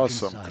 that's Have a look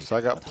awesome, inside, because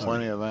I got but hurry.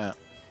 plenty of that.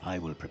 I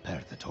will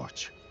prepare the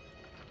torch.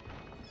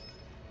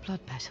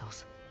 Blood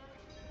petals,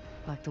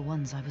 like the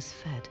ones I was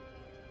fed.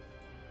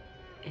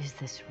 Is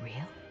this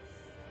real?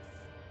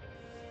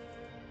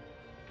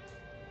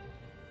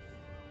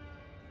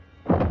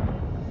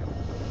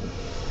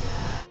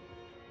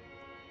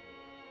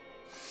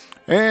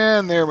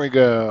 And there we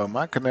go.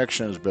 My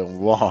connection has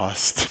been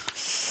lost.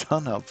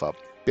 Son of a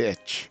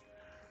bitch.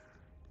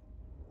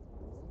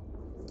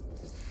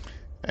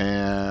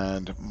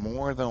 And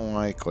more than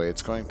likely,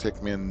 it's going to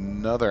take me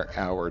another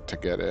hour to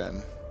get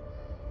in.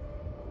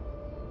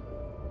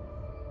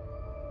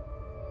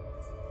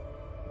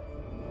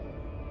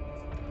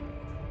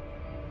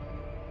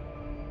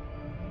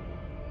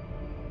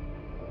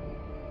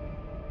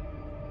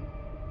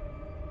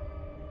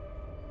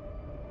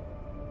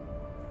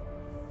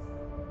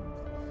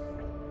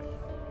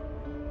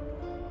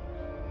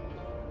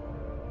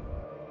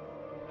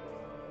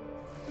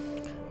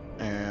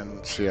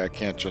 And see, I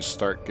can't just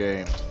start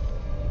game.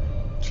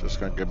 It's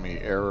just going to give me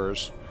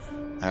errors.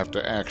 I have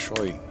to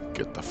actually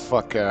get the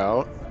fuck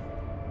out.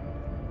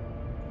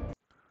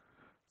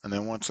 And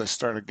then once I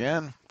start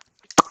again,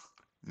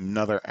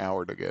 another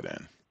hour to get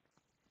in.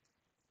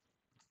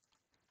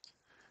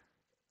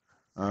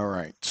 All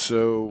right,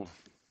 so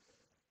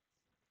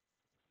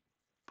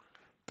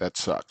that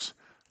sucks.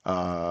 Here's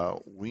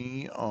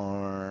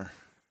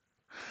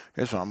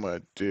what I'm going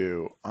to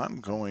do.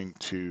 I'm going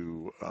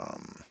to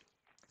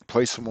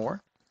play some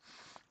more.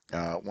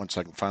 Once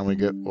I can finally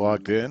get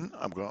logged in,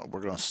 we're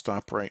going to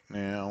stop right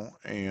now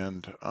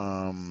and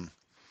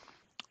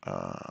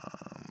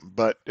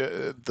but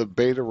the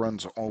beta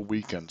runs all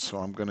weekend, so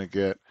I'm gonna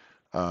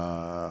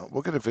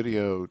we'll get a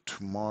video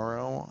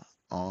tomorrow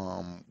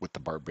with the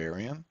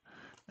barbarian,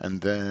 and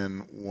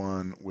then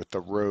one with the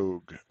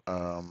rogue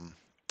on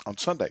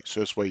Sunday. So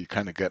this way you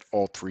kind of get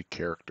all three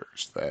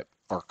characters that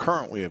are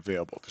currently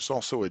available. There's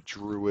also a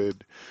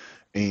druid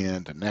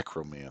and a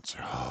necromancer.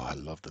 Oh, I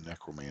love the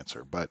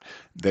necromancer, but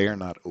they are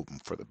not open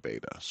for the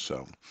beta.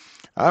 So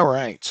all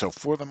right. So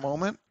for the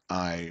moment,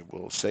 I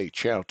will say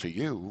ciao to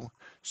you,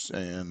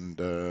 and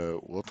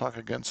we'll talk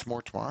again some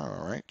more tomorrow.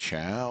 All right.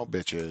 Ciao,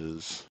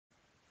 bitches.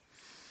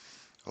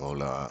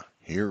 Hola.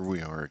 Here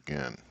we are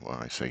again. Well,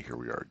 I say here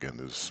we are again.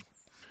 This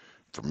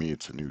for me,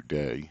 it's a new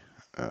day.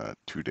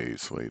 2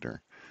 days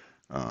later.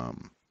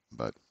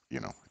 But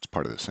it's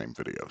part of the same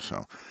video.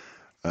 So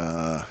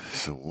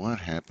what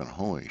happened?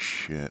 Holy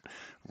shit!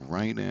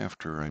 Right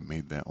after I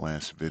made that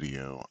last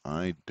video,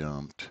 I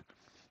dumped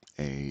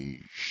a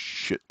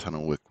shit ton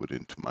of liquid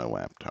into my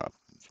laptop.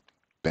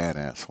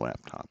 Badass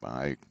laptop.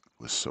 I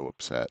was so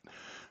upset.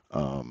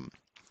 Um,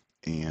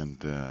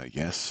 and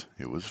yes,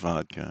 it was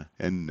vodka.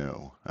 And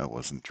no, I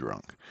wasn't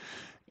drunk.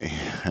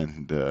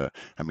 And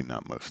I mean,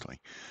 not mostly.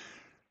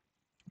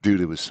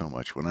 Dude, it was so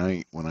much. When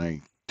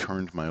I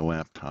turned my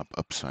laptop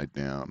upside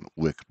down,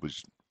 liquid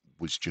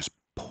was just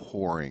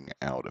pouring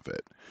out of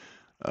it.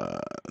 Uh,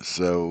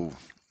 so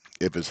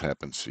if this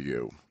happens to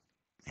you,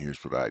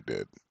 here's what I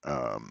did.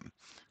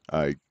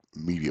 I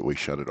immediately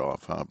shut it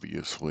off.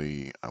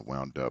 Obviously, I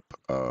wound up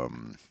uh,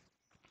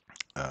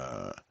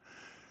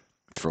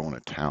 throwing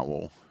a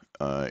towel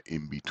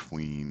in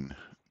between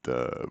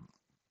the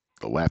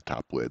the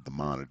laptop lid, the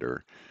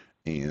monitor,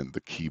 and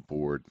the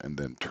keyboard, and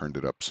then turned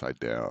it upside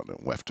down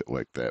and left it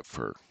like that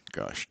for,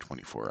 gosh,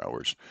 24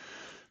 hours.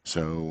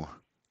 So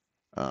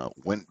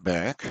went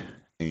back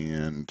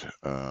and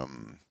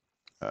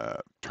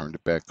turned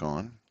it back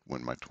on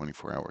when my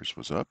 24 hours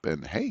was up,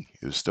 and hey,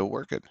 it was still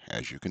working,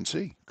 as you can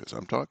see, because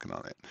I'm talking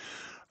on it.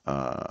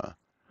 Uh,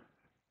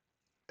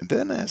 and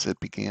then as it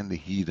began to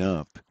heat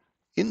up,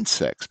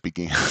 insects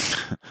began.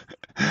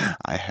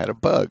 I had a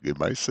bug in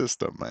my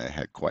system. I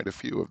had quite a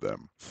few of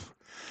them.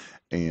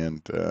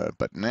 And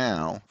but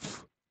now,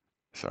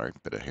 sorry,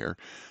 bit of hair.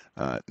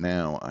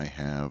 Now I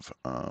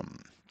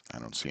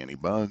don't see any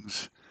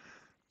bugs.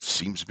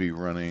 Seems to be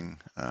running.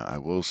 I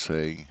will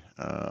say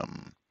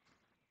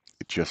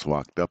it just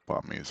locked up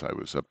on me as I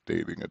was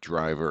updating a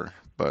driver,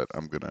 but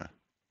I'm gonna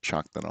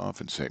chalk that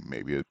off and say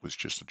maybe it was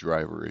just a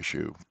driver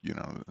issue.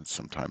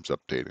 Sometimes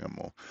updating them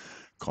will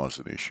cause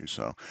an issue.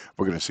 So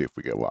we're gonna see if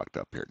we get locked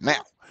up here.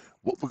 Now,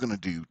 what we're gonna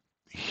do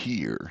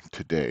here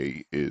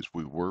today is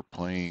we were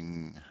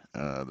playing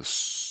the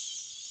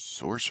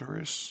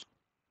sorceress,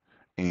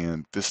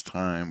 and this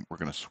time we're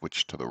gonna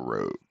switch to the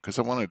rogue because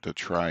I wanted to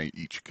try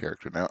each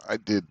character. Now I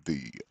did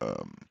the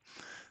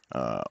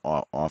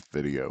off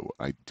video.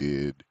 I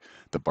did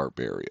the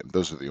barbarian.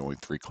 Those are the only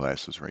three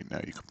classes right now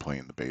you can play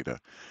in the beta,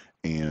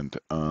 and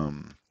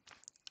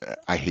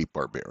I hate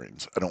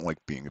barbarians. I don't like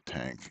being a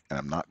tank, and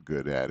I'm not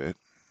good at it.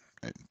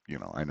 And,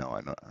 I know,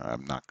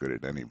 I'm not good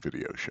at any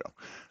video show.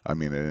 I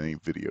mean, at any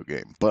video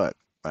game, but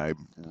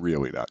I'm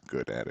really not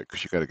good at it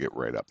because you got to get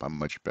right up. I'm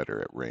much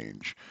better at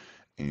range,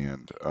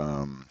 and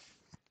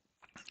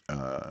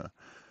uh,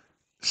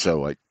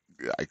 so I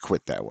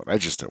quit that one. I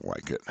just don't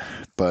like it.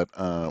 But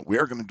we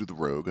are going to do the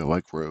rogue. I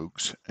like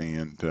rogues,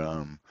 and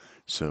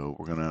so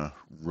we're going to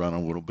run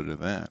a little bit of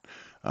that.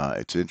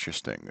 It's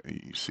interesting.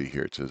 You see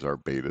here it says our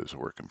beta is a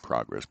work in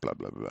progress, blah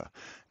blah blah,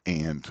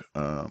 and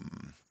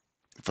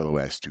for the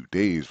last 2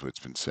 days, what's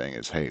been saying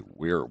is, hey,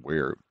 we're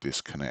aware of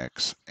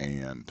disconnects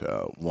and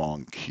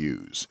long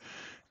queues,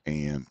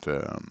 and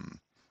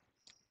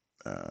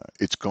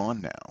it's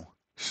gone now.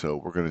 So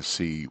we're going to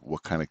see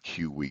what kind of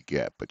queue we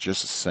get. But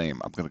just the same,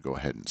 I'm going to go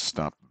ahead and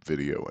stop the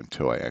video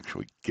until I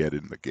actually get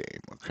in the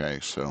game. Okay,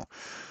 so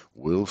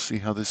we'll see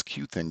how this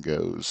queue thing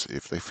goes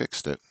if they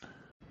fixed it.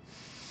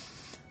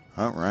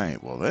 All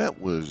right, well that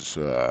was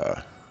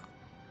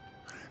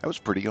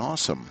pretty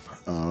awesome.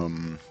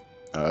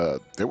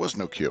 There was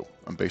no queue.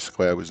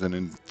 Basically, I was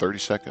in 30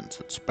 seconds.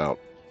 It's about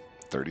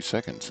 30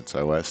 seconds since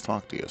I last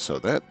talked to you. So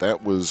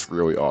that was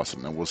really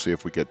awesome. Now we'll see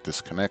if we get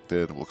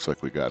disconnected. It looks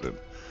like we got an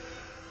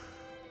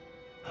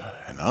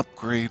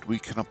upgrade we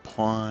can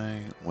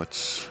apply.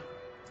 Let's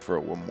throw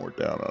one more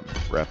down on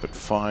rapid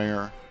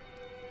fire.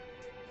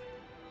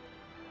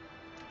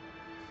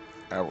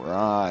 All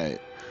right.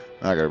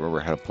 Now I gotta remember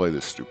how to play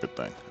this stupid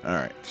thing. All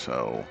right,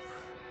 so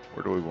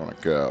where do we want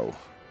to go?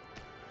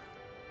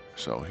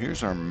 So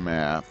here's our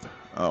map.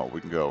 Oh,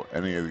 we can go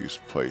any of these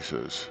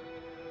places.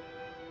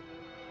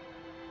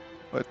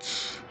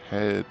 Let's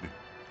head.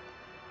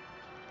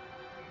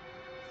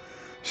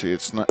 See,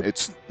 it's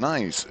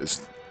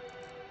nice.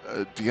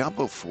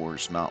 Diablo 4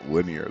 is not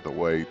linear the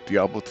way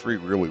Diablo 3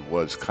 really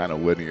was kind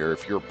of linear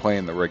if you're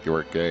playing the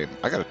regular game.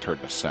 I gotta turn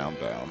the sound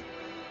down.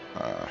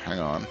 Hang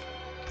on.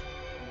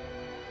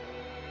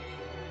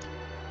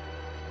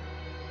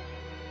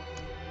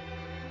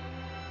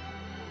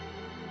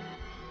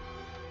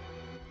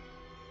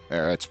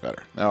 There, that's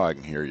better. Now I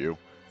can hear you.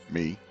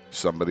 Me,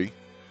 somebody.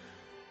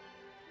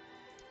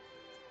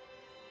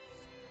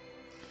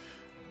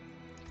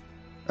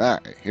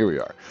 Alright, here we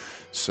are.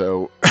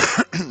 So,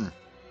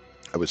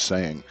 I was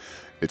saying,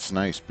 it's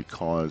nice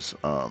because,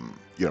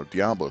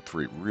 Diablo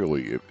 3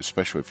 really,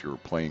 especially if you were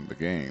playing the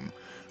game,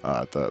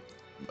 uh, the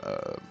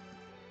uh,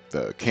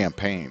 the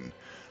campaign,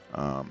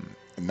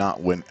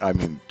 not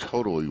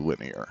totally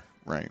linear,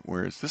 right?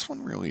 Whereas this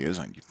one really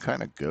isn't. You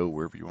kind of go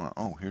wherever you want.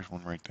 Oh, here's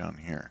one right down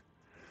here.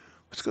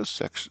 Let's go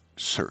search.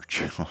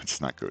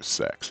 Let's not go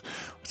sex.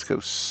 Let's go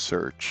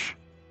search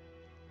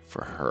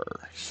for her.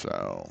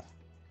 So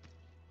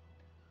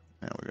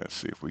now we gotta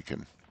see if we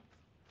can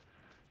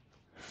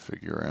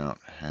figure out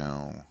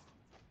how.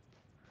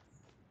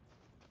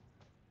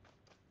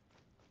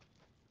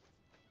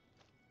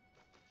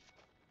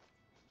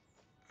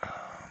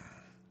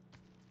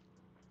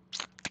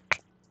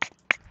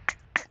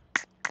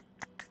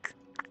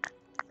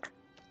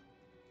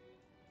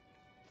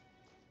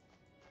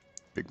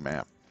 Big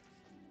map.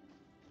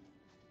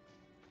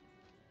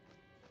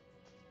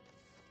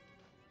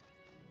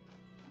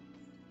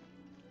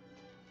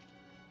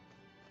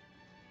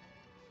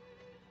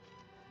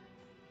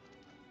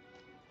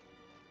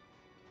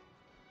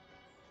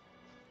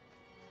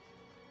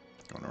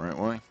 Going the right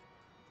way?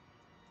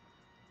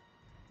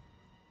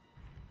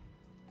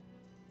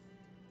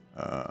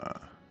 Uh,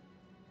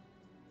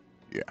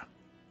 yeah.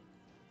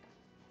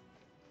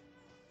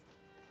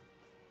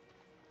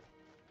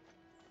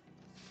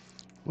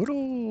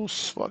 Little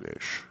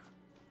sluggish.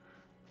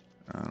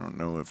 I don't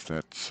know if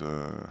that's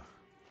the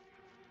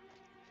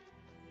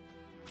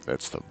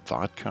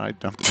vodka I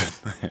dumped in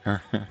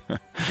there,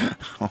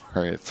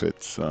 or if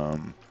it's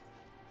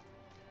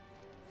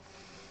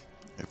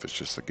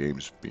just the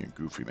game's being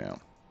goofy now.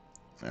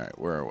 All right,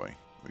 where are we?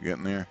 We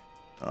getting there?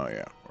 Oh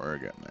yeah, we're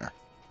getting there.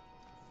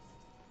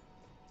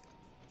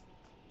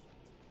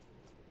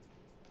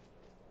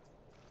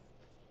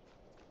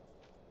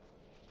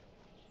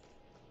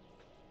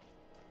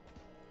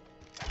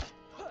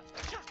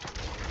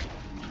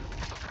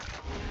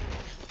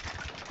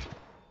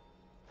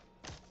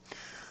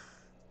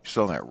 You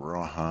saw that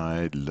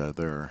rawhide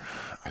leather.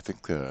 I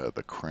think the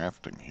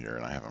crafting here,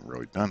 and I haven't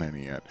really done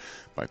any yet,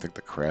 but I think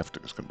the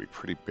crafting is going to be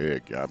pretty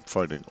big. Yeah, I'm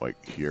finding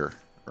like here,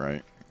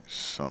 right?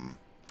 Some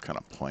kind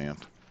of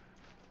plant,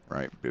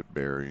 right?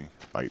 Bitberry,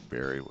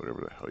 biteberry,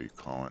 whatever the hell you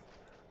call it.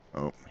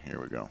 Oh, here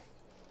we go.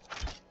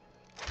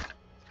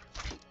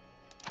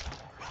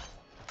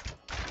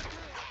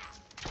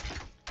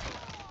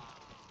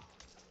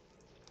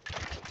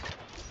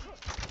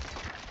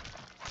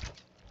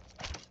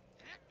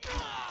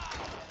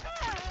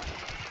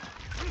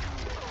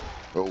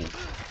 Oh.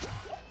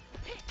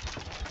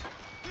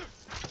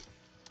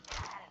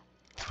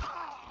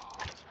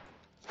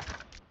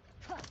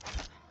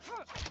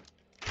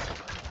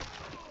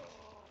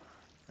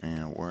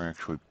 And we're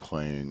actually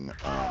playing,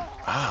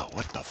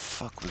 what the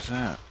fuck was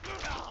that?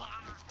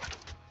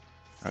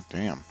 God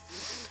damn.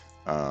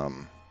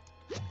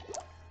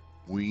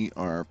 We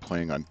are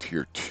playing on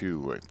tier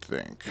 2, I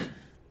think.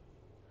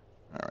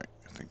 Alright,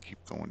 I think keep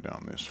going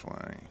down this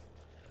way.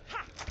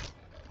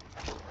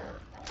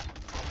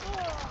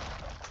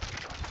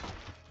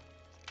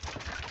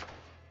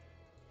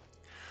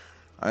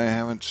 I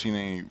haven't seen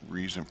any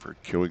reason for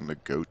killing the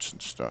goats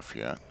and stuff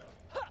yet.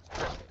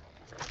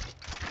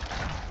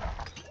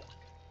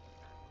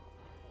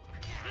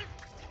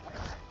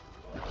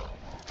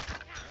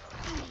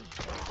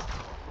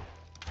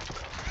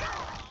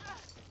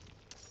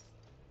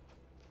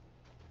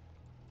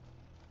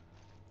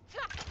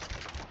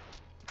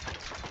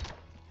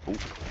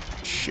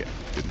 Oh, shit.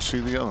 Didn't see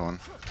the other one.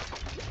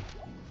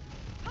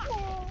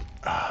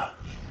 Ah.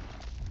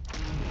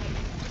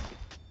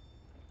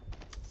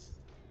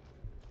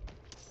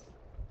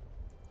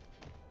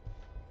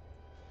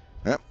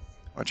 Yep.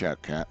 Watch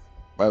out, cat.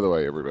 By the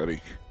way,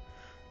 everybody,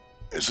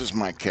 this is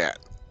my cat.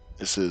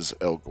 This is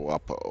El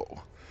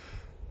Guapo.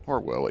 Or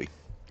Willie.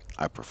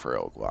 I prefer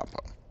El Guapo.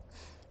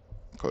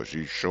 Because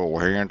he's so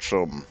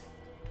handsome.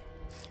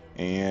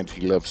 And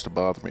he loves to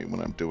bother me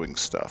when I'm doing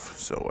stuff.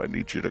 So I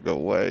need you to go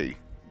away.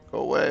 Go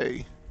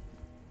away.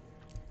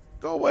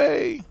 Go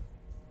away.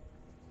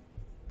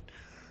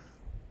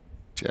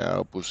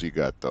 Ciao, pussy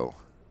gato.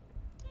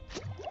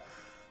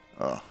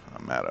 Oh,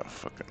 I'm out of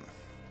fucking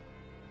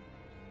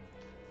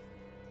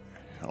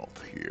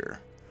health here.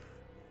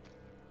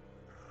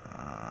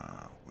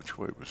 Which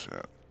way was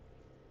that?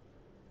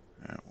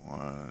 That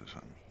was,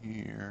 I'm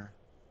here.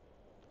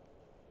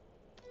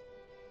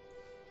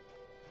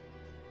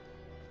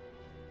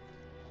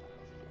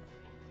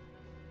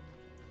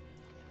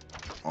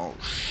 Oh,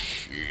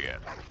 shit.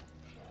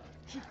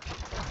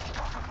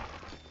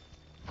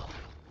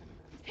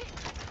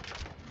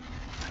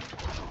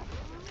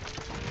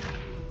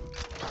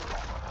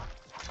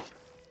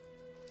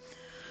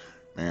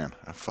 Man,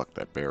 I fucked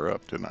that bear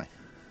up, didn't I?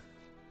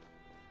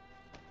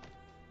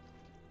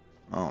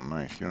 Oh,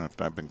 nice. You don't have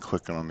to, I've been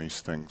clicking on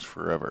these things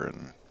forever,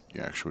 and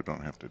you actually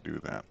don't have to do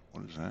that.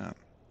 What is that?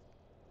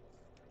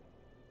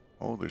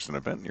 Oh, there's an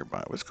event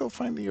nearby. Let's go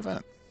find the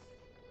event.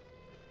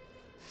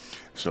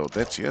 So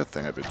that's the other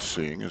thing I've been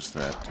seeing is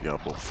that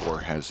Diablo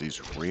IV has these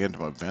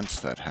random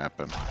events that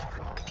happen.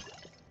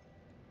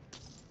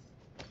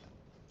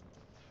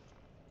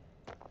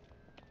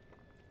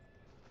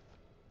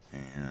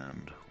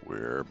 And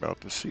we're about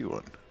to see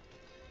one.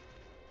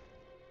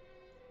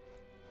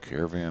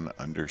 Caravan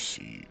under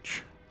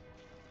siege.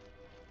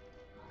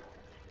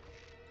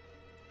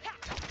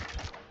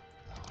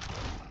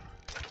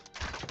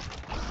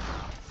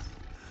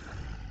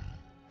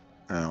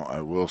 Now,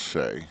 I will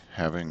say,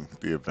 having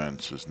the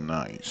events is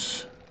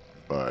nice,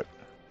 but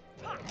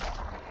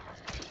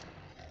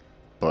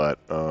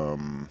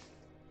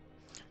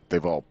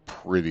they've all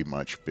pretty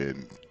much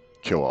been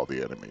kill all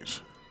the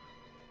enemies.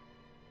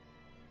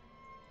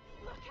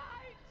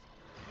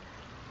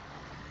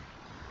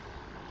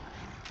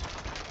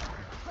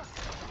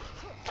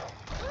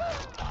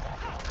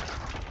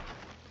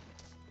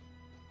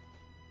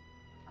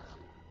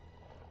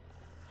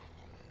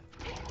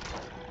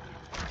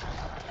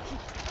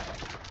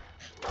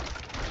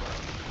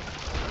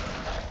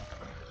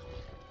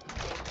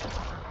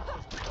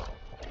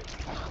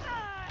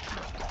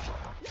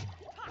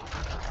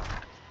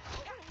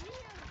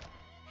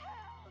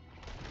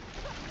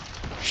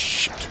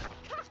 Shit.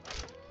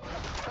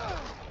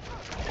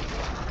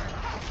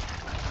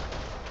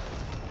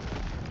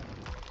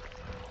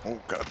 Oh,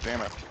 god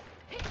damn it.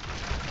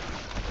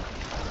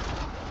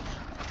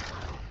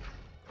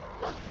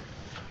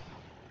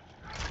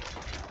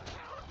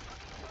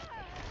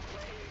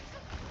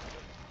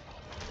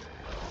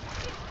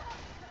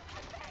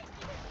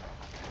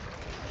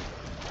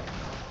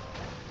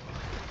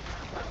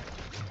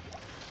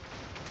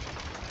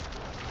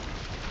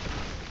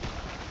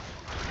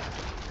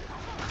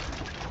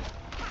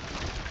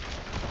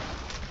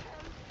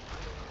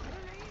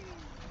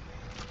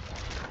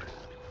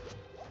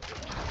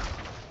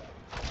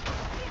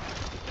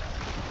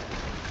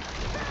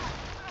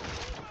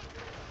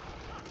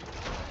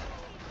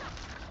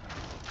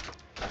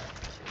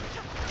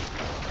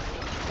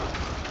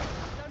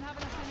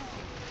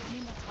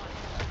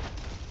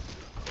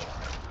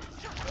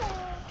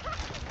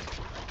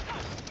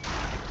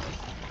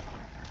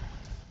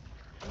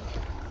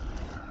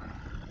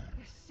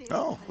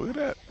 Oh, look at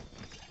that.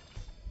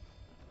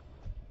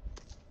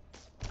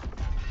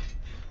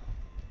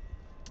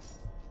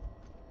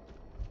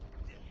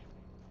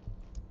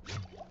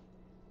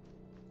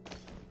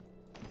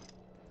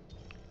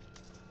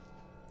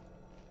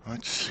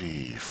 Let's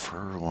see.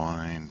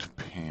 Fur-lined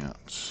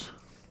pants.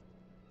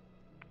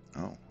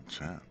 Oh, what's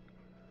that?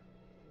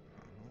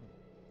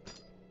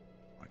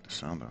 Like the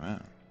sound of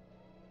that.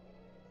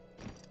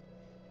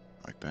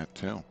 Like that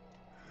too.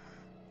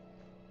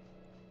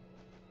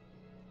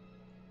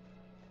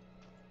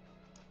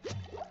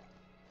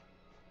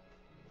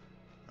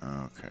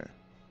 Okay.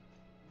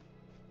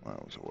 Well,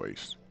 that was a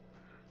waste.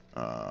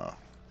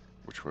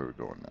 Which way are we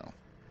going now?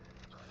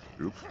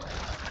 Oops.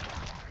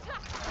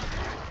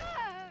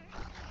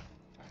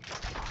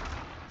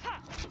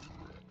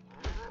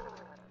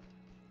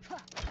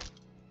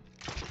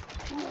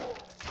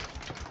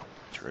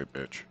 That's right,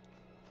 bitch.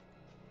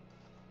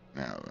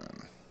 Now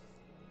then.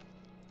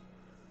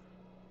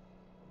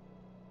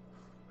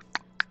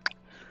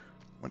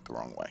 Went the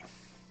wrong way.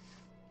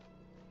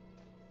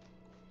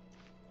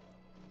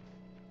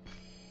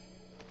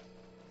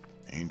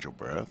 Angel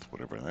breath,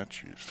 whatever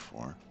that's used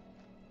for.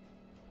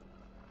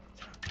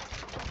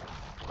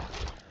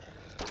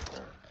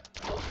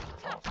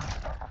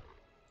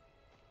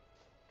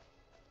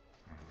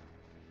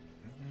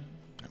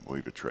 I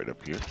believe it's right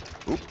up here.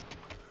 Oop.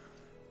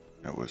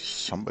 That was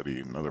somebody,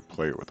 another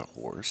player with a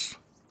horse.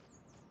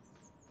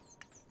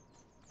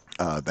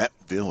 That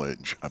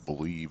village, I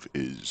believe,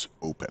 is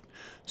open,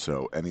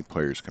 so any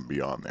players can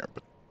be on there.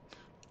 But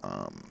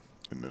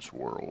in this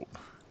world,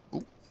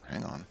 oh,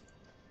 hang on,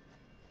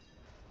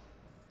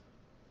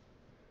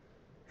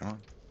 come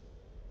on.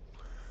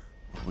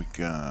 What we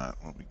got?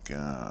 What we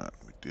got?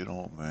 We did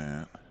all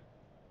that.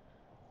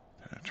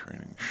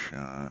 Penetrating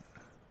shot.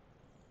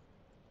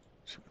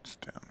 Let's see what's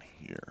down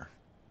here.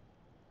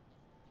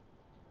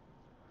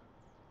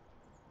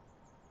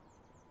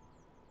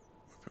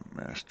 Weapon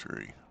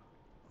mastery.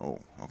 Oh,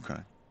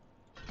 okay.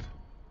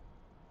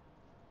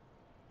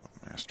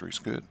 Weapon mastery's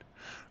good.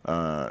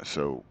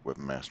 So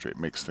weapon mastery, it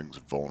makes things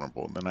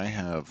vulnerable. And then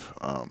I've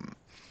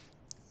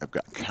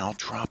got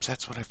caltrops.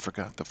 That's what I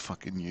forgot to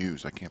fucking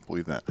use. I can't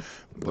believe that.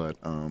 But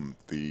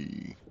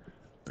the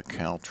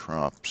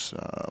caltrops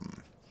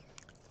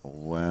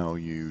allow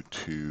you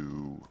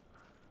to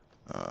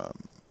um,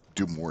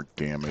 do more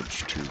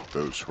damage to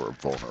those who are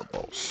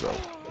vulnerable. So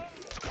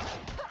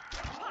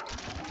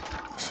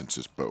since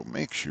this bow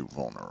makes you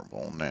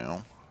vulnerable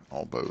now,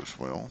 all bows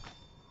will.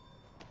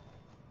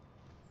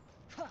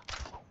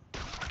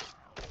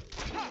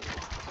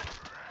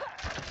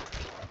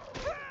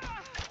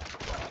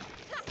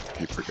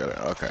 Keep forgetting.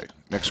 Okay,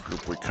 next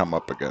group we come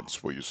up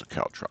against, we'll use the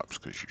caltrops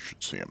because you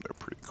should see them. They're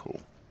pretty cool.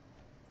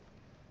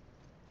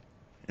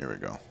 Here we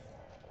go.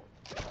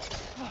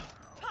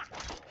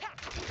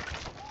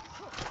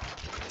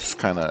 Just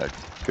kind of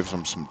gives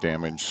them some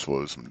damage,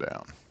 slows them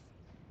down.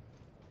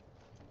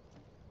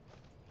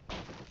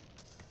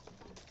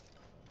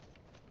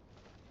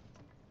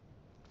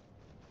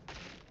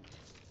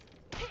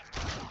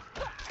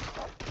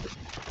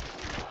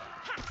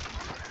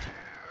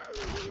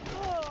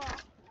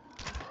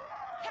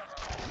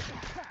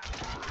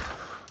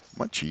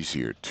 Much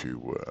easier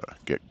to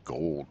get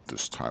gold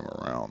this time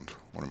around.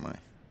 What am I?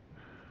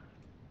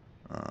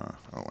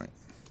 Oh wait.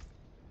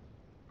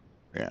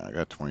 Yeah, I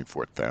got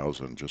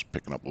 24,000 just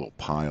picking up little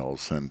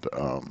piles. And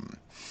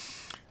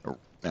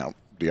now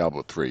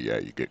Diablo 3, yeah,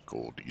 you get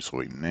gold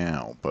easily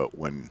now, but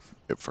when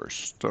it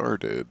first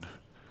started,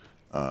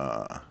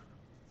 uh,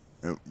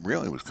 it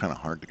really was kind of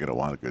hard to get a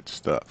lot of good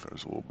stuff. There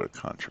was a little bit of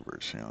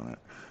controversy on it.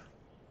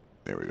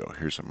 There we go.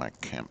 Here's my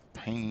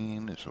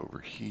campaign. It's over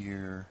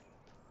here.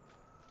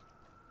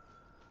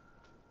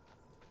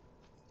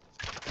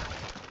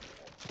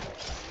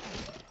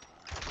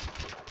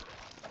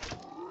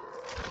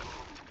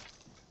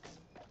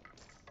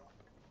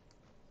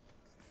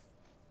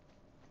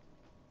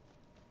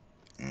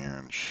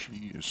 And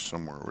she is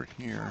somewhere over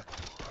here.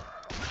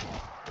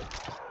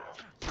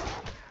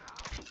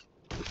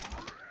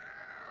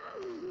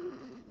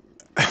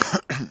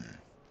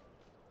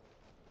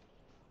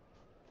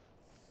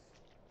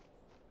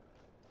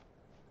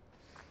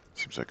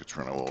 Seems like it's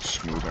running a little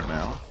smoother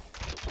now.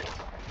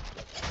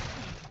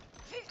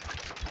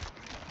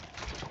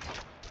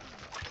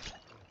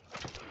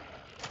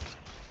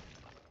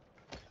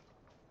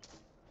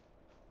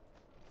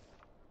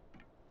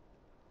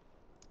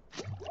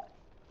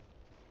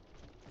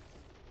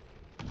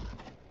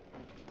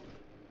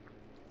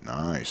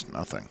 Nice,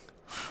 nothing.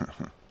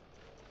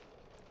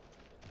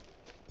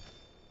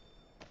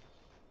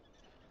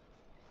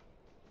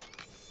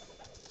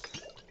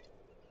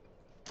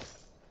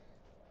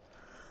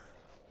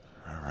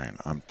 Alright,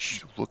 I'm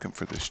looking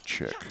for this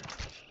chick.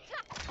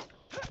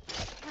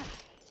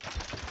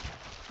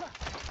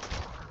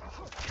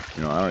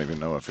 You know, I don't even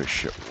know if this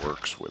shit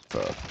works with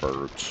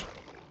birds.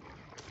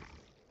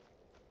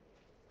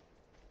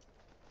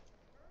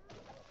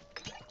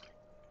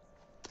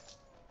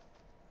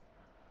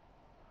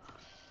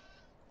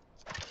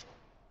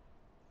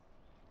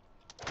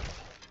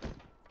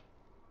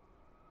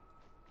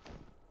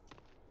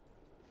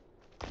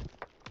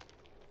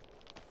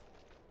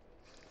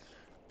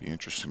 Be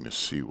interesting to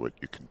see what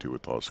you can do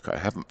with all this. I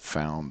haven't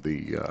found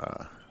the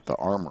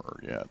armorer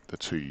yet.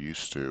 That's who you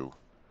used to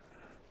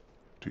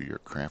do your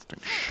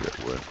crafting shit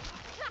with.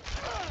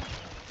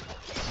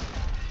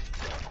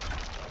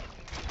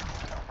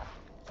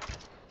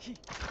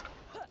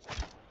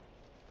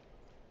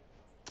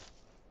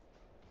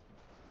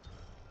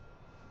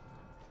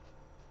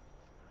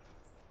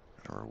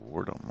 Got a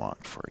reward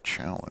unlocked for a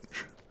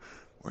challenge.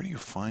 Where do you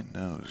find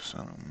those?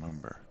 I don't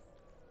remember.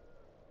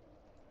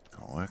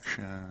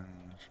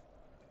 Collections,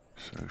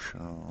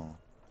 social,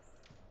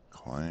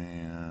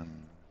 clan.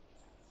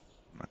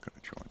 I'm not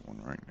gonna join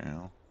one right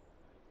now.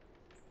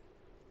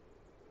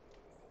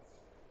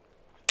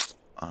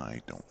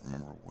 I don't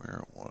remember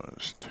where it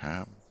was.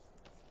 Tab.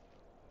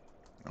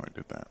 No, I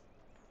did that.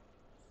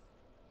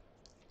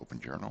 Open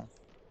journal.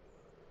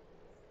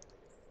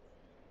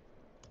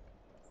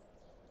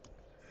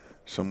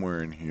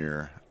 Somewhere in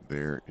here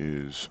there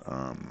is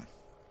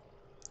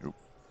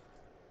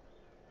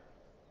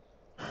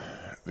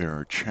there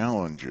are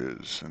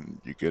challenges and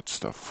you get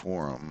stuff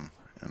for them,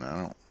 and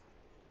I don't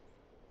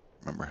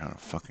remember how to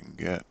fucking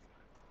get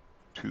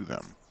to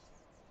them.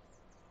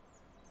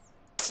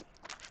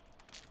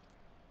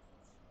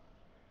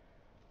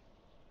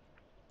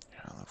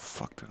 How the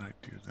fuck did I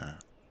do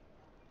that?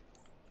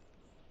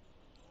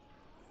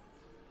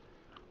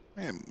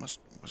 It was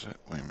it?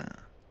 Wait a minute.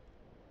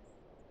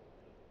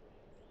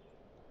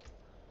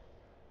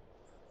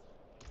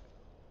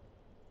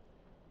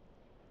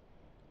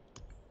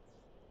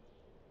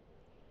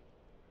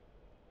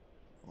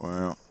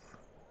 Well,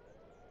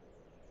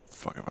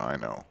 fuck if I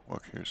know.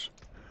 Look, here's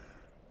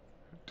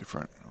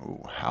different.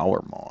 Oh,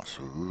 howler moss.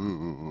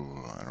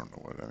 Ooh, I don't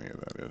know what any of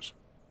that is.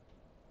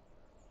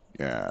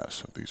 Yeah,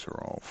 so these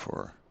are all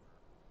for.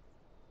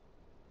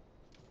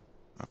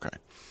 Okay.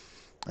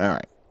 All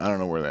right. I don't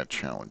know where that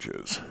challenge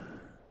is.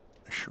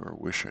 I sure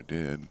wish I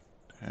did.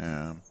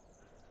 And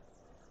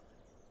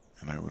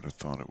I would have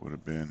thought it would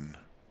have been.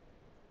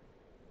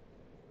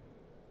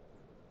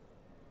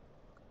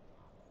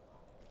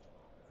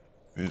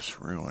 This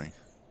really.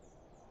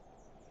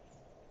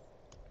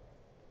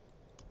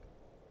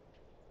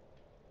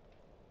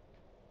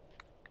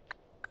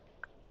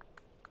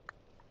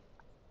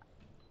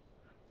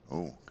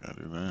 Oh,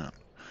 gotta do that.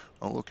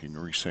 Oh, look, you can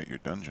reset your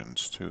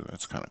dungeons too.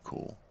 That's kind of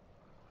cool.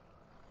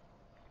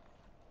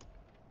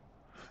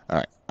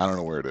 Alright, I don't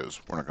know where it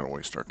is. We're not going to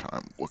waste our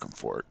time looking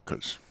for it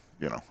because,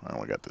 you know, I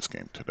only got this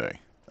game today.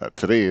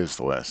 Today is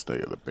the last day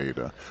of the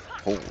beta.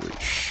 Holy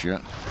shit.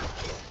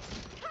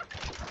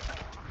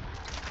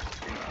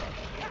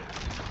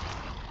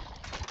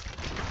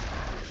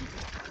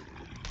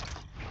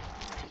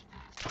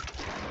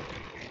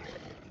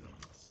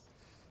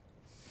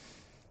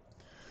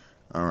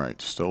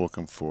 Alright, still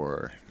looking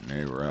for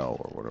Narelle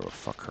or whatever the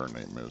fuck her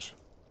name is.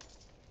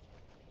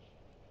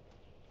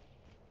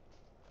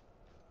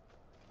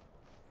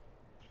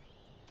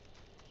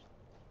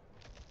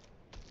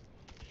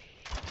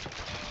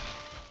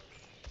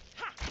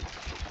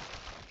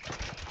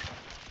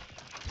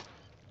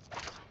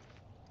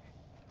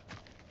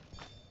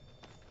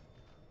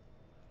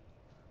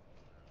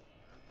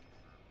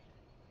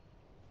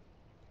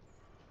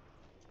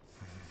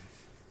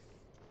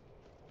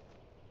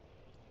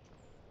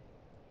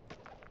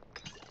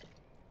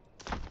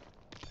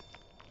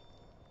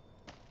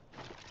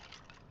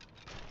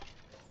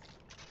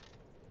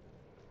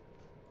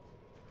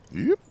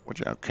 Yep,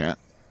 watch out, cat.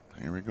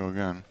 Here we go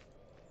again.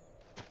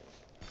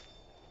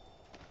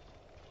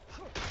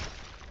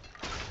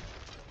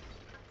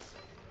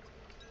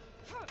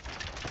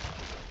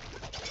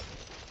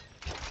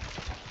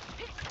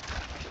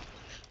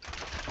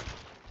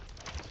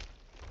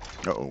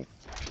 Uh-oh.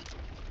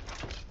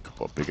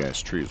 Couple of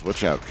big-ass trees.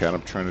 Watch out, cat.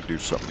 I'm trying to do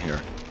something here.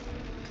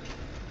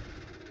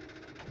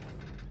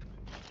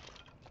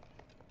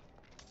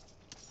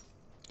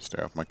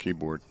 Stay off my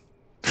keyboard.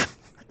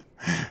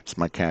 It's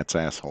my cat's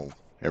asshole,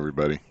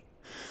 everybody.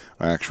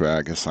 Actually,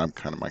 I guess I'm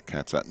kind of my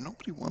cat's ass.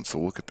 Nobody wants to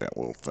look at that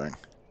little thing.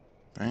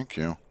 Thank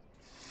you.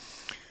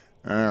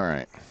 All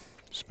right.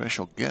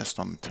 Special guest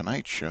on the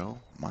Tonight Show,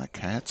 my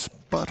cat's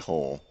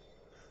butthole.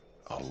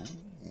 Oh,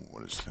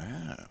 what is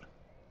that?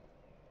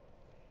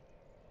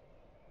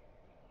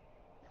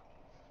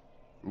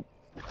 Oop.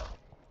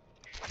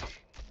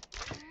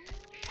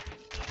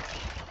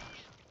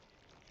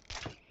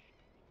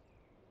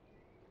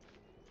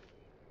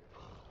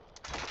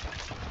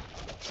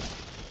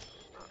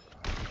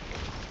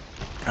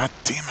 God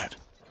damn it.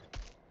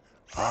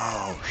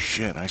 Oh,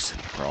 shit. I see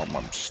the problem.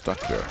 I'm stuck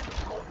there.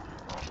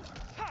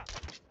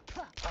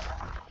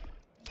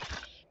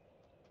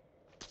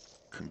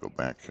 Couldn't go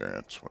back here.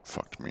 That's what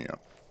fucked me up.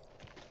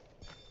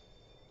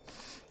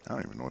 I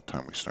don't even know what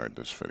time we started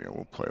this video.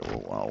 We'll play a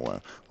little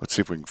while. Let's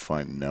see if we can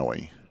find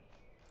Nellie.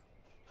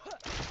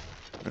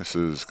 This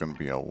is going to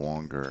be a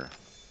longer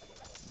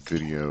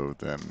video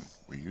than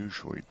we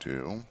usually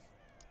do.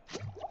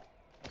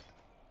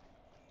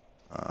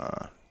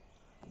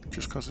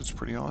 Just because it's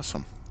pretty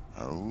awesome.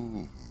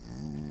 Oh,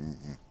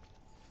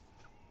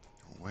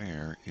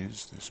 where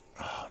is this?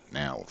 Oh,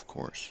 now, of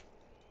course.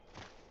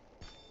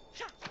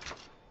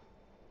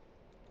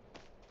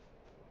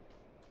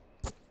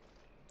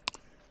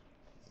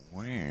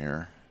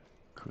 Where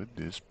could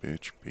this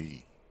bitch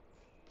be?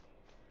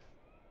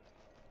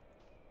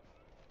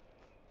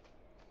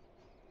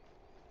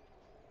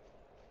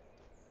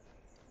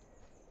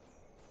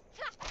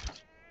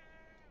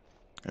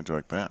 How'd you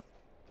like that?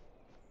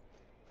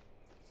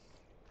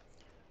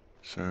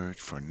 Search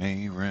for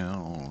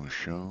Narelle,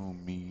 show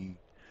me.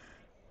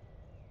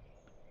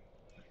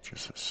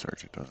 Just a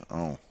search, it doesn't.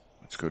 Oh,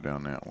 let's go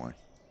down that way.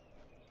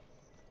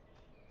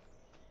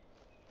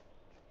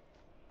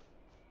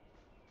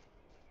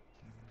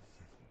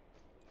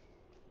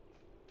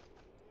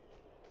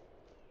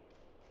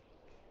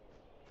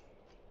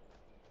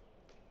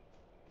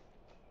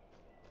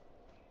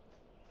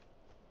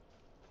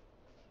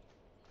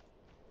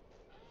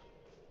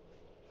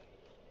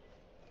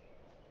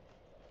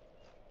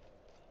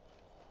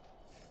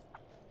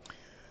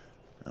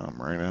 I'm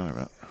right out of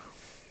it.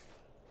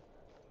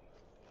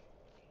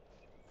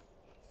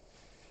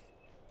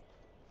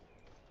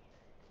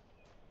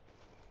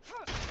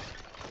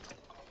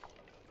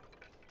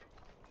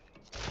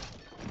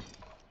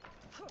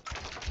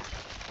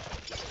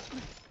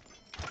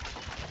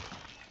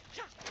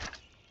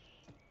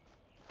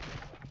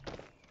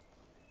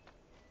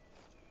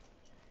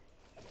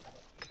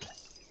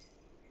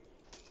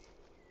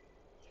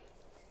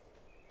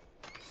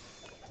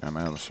 I'm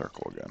out of the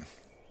circle again.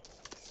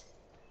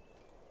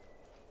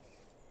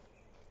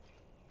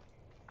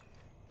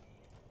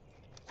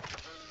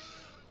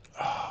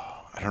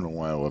 Oh, I don't know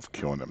why I love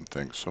killing them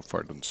things. So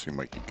far, it doesn't seem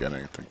like you get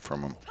anything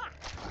from them.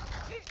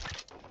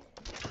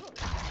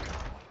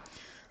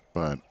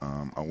 But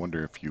I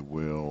wonder if you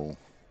will,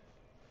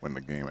 when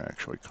the game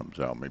actually comes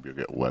out, maybe you'll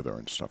get leather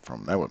and stuff from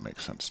them. That would make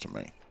sense to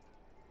me.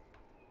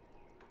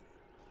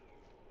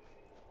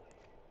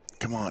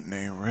 Come on,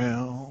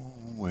 Narelle,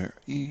 where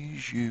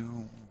is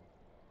you?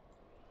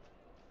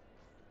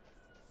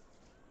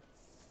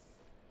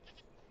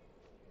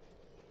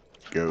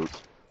 Goat.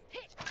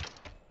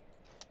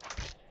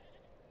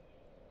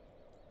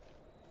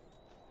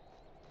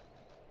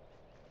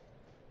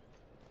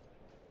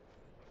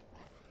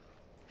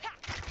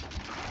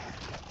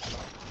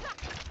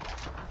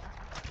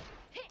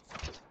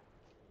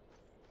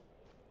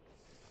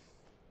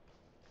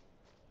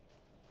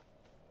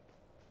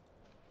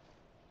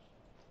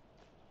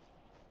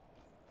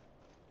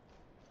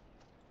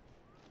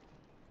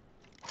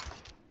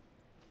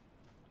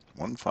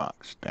 One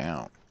fox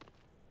down.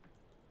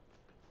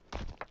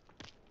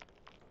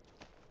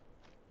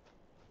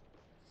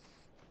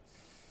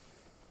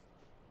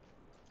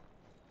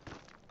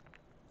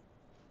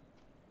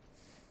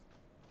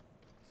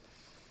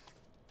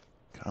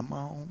 Come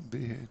on,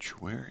 bitch,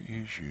 where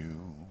is you?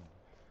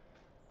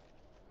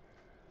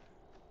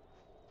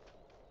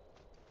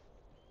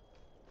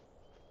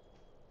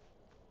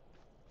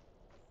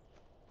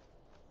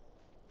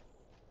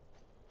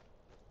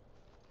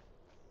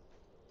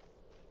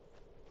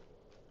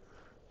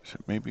 Is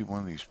it maybe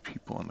one of these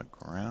people on the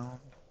ground?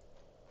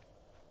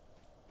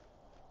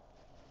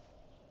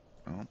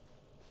 No.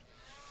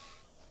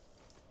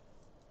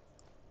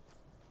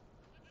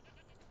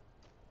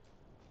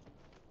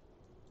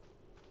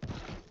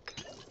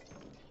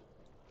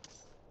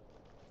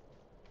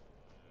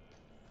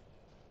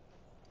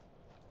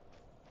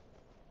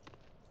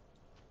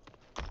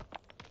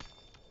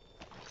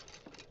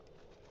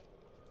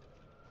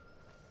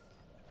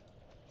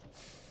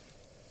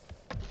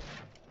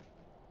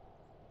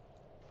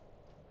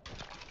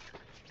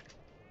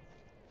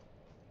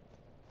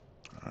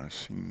 I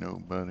see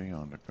nobody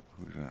on the...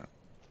 Who's that?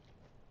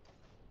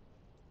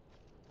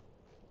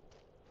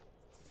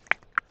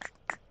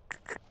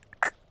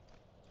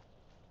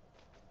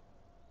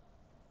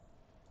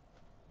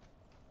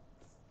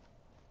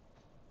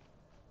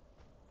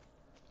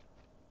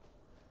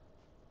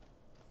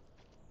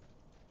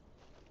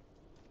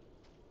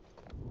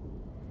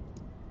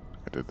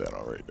 I did that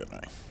already, didn't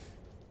I?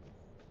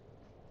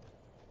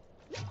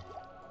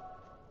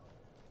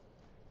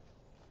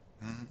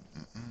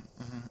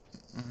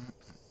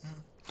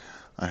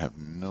 I have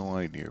no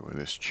idea where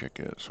this chick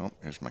is. Oh,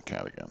 here's my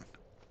cat again.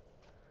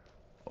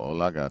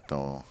 Hola,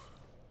 gato.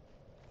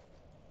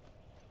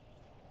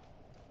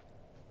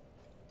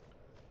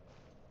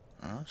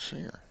 I don't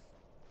see her.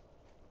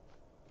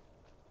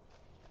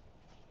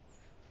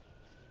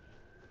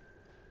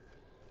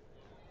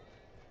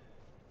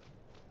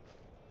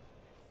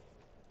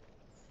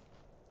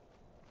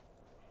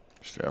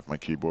 Stay off my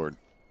keyboard.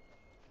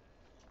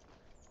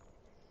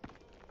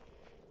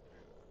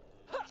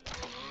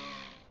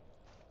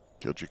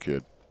 Killed your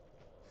kid.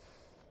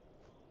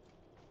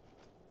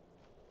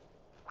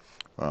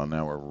 Well,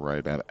 now we're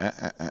right at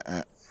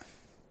it.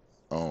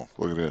 Oh,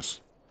 look at this.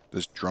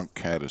 This drunk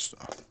cat is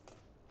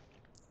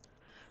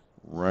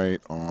right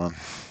on,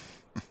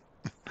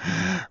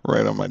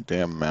 right on my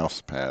damn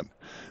mouse pad.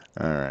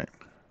 All right,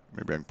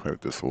 maybe I can play with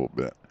this a little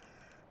bit.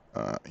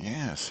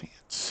 Yeah, see,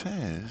 it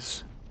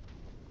says.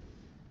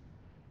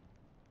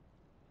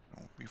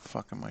 Don't be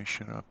fucking my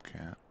shit up,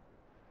 cat.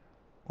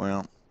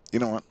 Well, you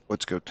know what?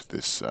 Let's go to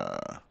this.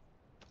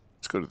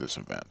 Let's go to this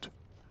event.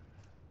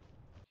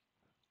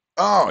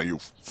 Oh, you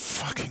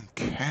fucking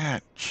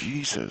cat!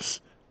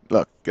 Jesus!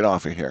 Look, get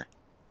off of here,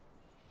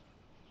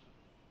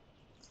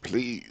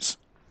 please.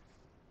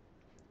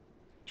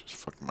 Just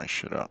fucking my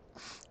shit up.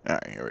 All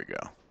right, here we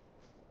go.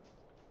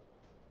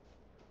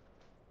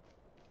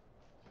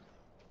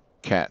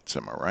 Cats,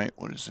 am I right?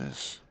 What is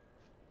this?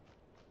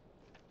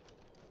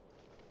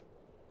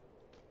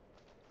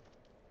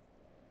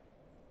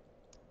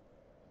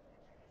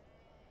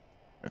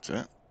 That's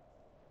it?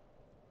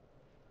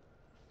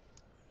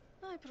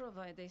 I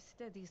provide a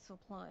steady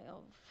supply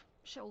of,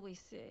 shall we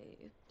say,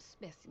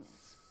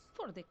 specimens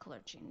for the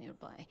clergy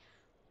nearby.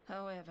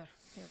 However,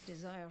 their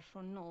desire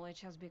for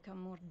knowledge has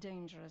become more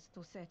dangerous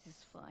to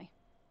satisfy.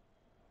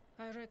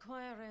 I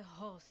require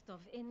a host of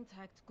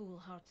intact ghoul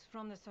hearts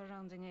from the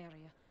surrounding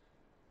area.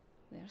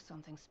 There's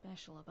something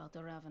special about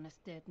the ravenous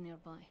dead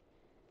nearby.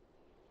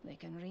 They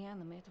can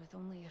reanimate with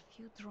only a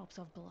few drops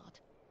of blood.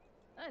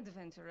 I'd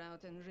venture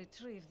out and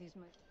retrieve these...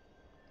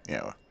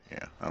 Yeah,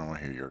 yeah. I don't want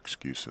to hear your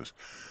excuses.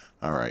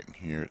 All right,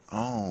 here.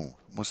 Oh,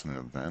 it wasn't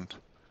an event.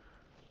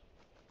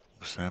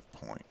 What's that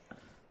point?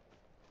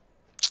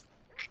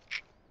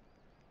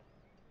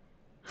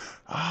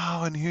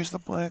 Oh, and here's the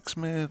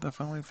blacksmith. I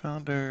finally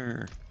found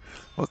her.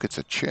 Look, it's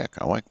a chick.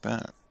 I like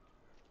that.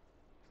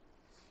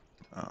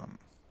 Um,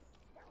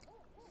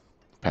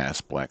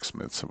 past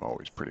blacksmiths have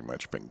always pretty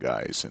much been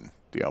guys in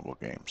Diablo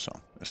games, so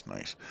it's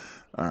nice.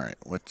 Alright,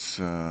 let's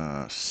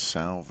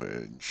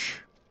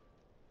salvage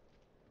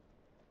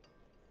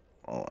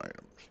all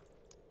items.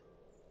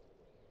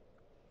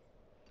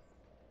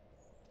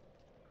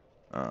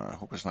 I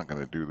hope it's not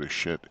going to do the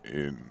shit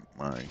in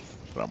my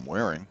that I'm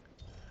wearing.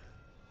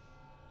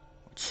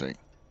 Let's see.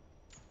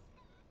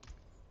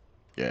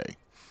 Yay.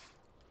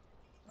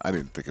 I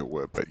didn't think it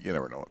would, but you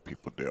never know what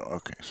people do.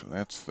 Okay, so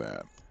that's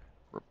that.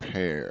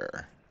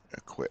 Repair.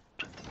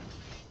 Equipped.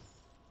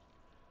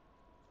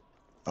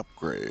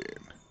 Upgrade.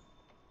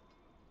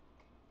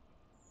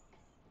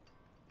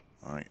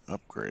 I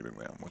upgraded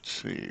them. Let's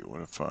see.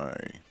 What if I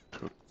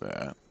took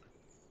that,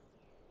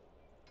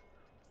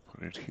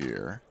 put it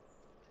here,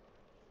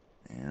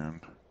 and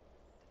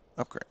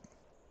upgrade.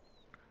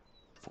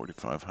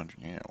 4,500.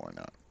 Yeah, why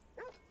not?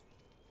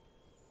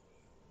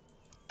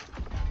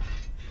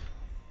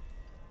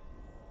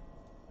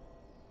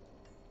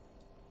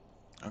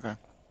 Okay.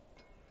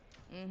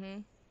 Mm-hmm.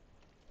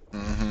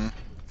 Mm-hmm.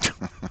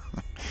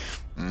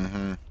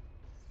 Mm-hmm.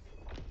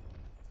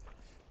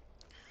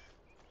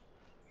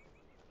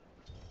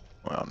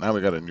 Well, now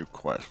we got a new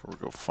quest where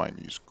we go find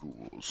these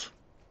ghouls.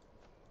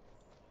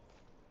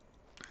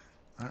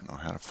 I don't know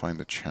how to find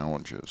the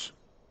challenges.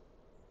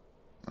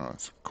 Oh,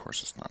 of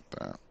course it's not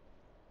that.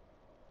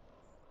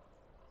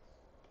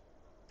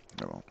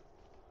 No.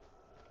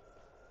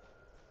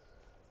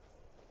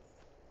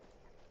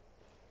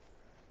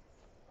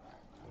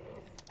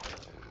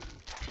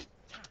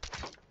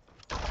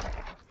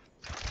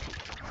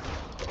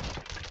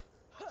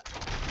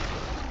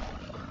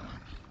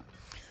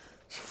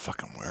 It's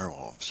fucking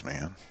werewolves,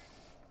 man.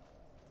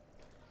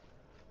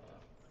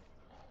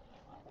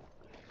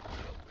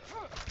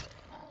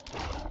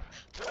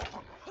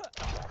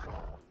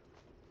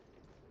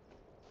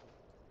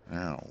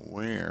 Now,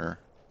 where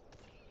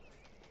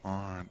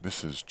are...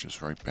 This is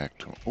just right back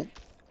to... Oh!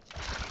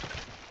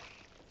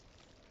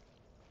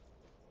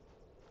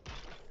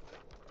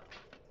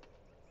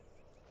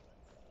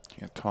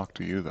 Can't talk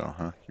to you, though,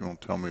 huh? You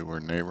won't tell me where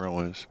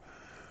Narel is?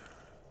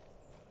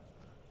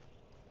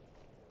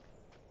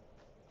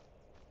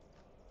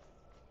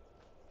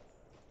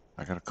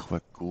 I gotta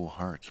collect ghoul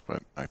hearts,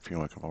 but I feel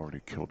like I've already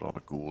killed all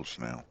the ghouls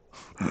now.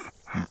 There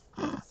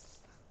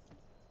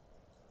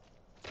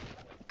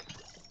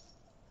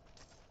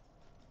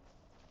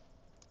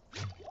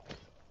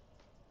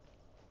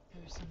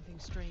is something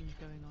strange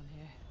going on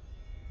here.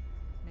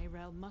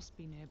 Narelle must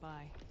be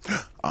nearby.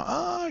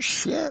 Ah,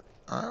 shit!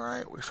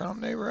 Alright, we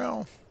found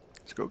Narel.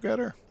 Let's go get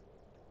her.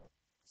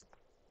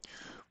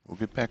 We'll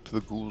get back to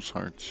the ghouls'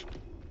 hearts.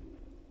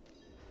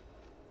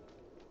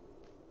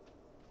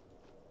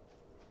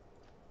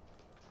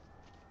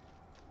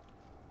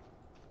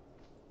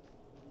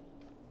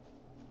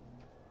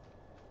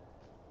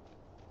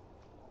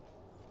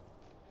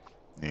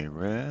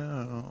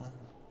 Narel.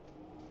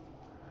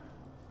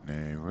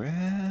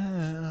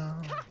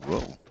 Narel.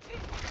 Whoa.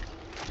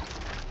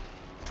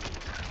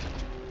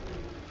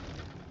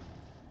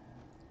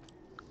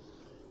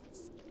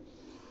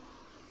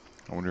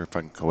 I wonder if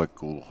I can collect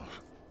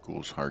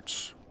ghouls'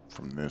 hearts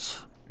from this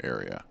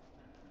area.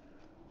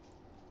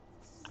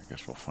 I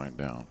guess we'll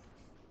find out.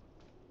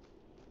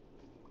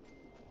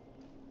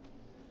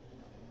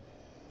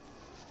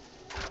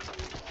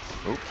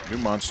 Oh, new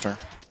monster.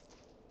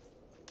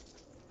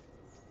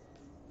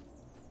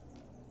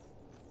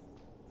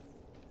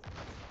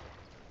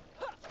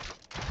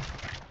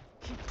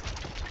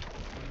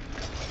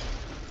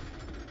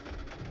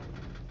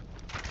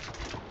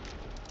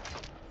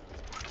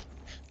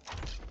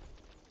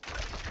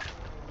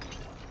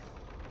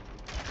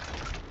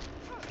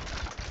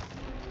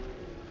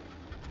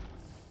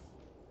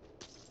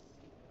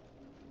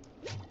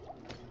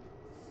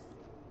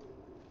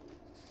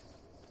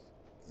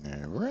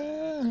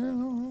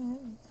 Narel.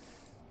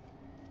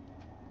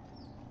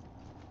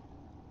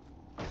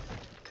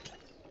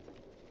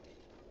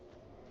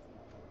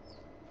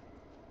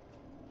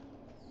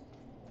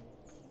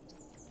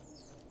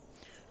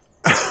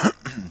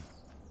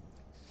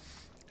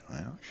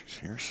 Well, she's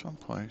here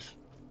someplace.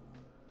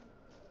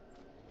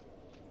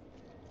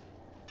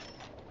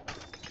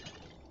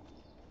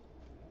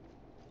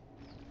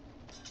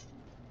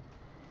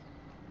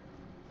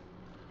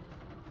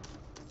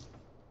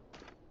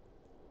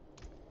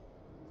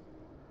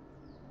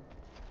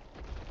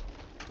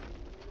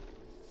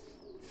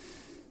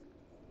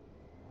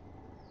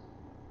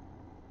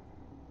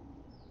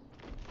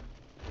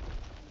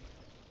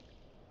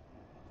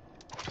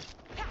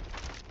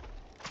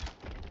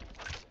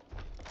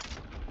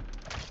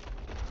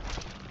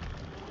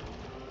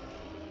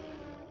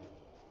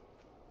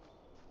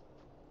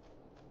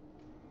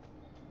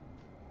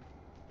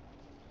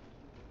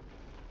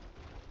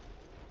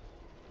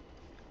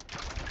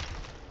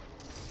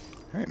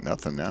 There ain't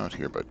nothing out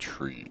here but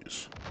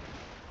trees,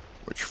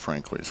 which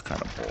frankly is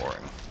kind of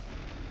boring.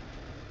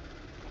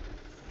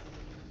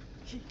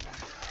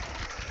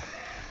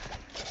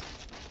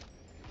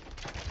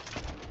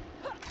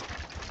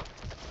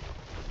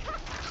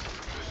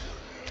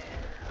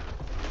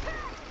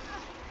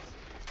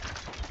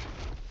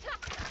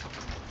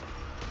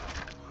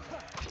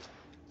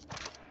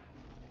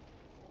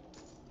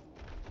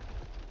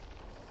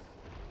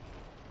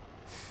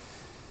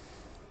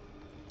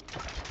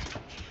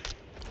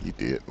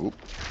 did. Oop.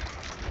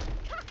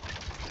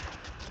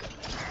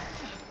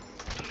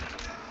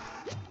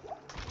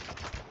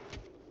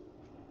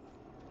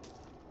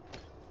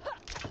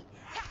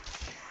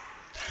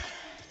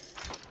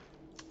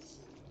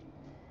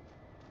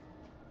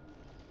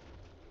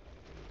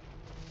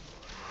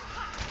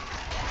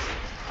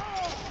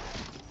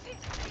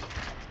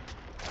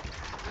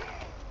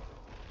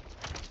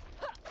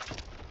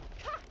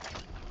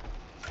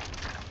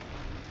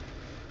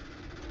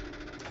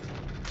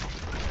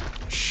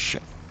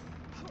 Shit.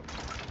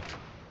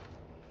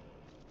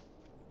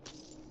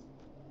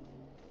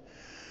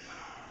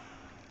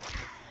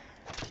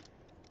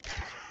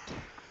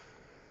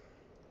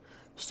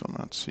 Still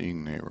not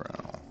seeing Nero.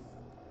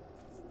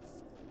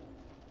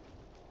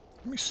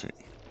 Let me see.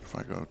 If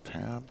I go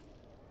tab.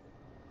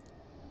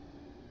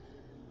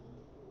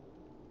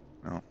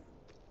 No.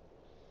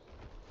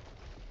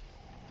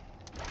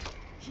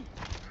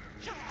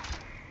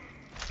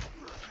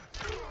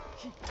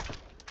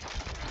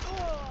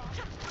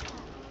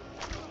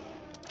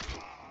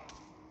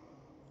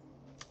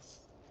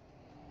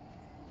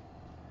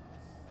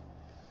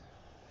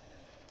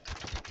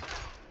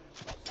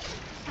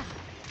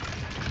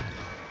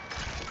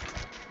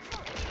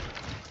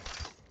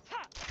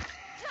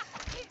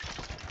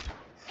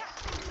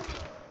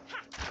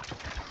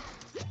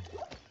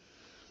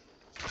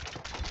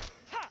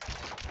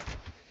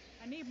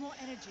 I need more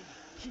energy.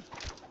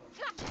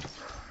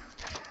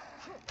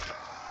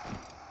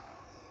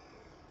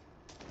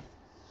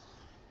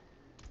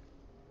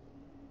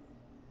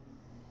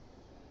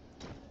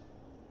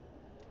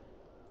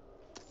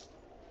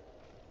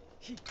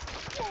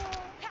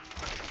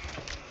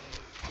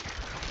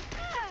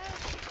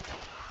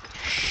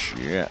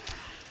 Shit.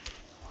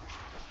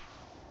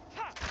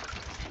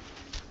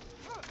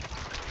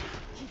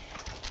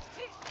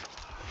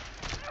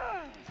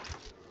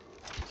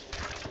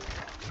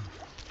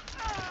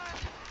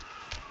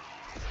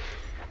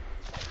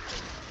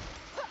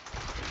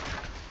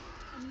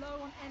 I'm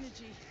low on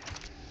energy.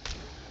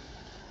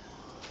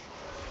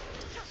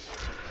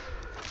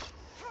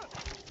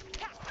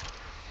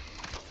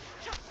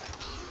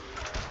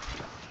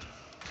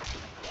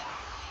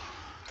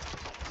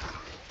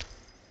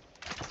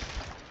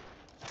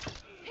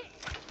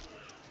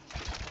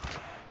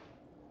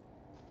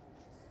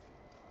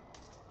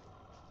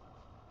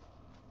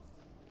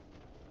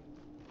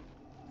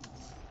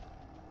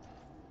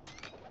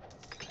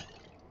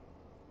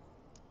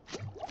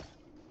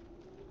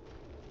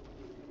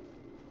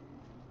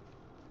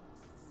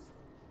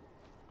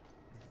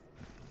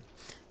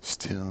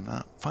 Still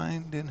not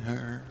finding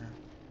her.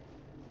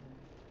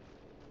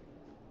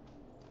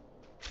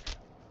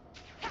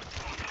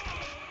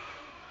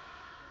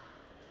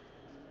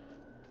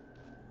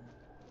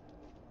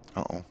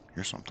 Uh-oh,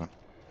 here's something.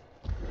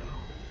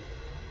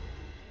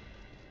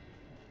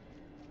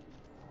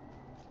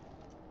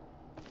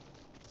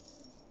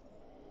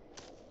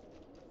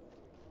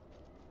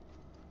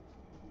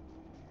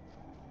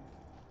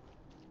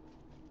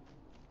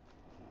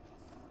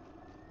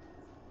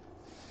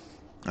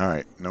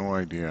 Alright, no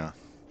idea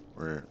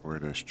where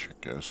this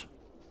chick is.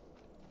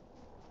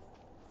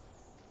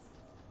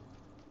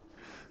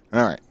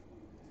 Alright,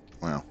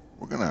 well,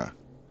 we're gonna,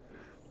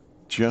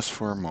 just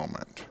for a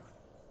moment,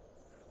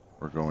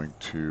 we're going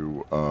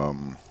to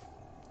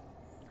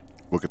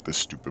look at this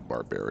stupid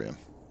barbarian.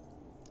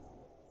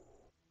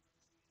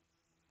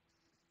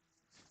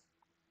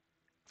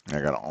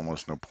 I got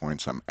almost no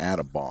points. I'm at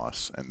a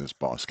boss, and this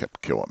boss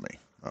kept killing me.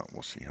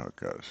 We'll see how it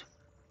goes.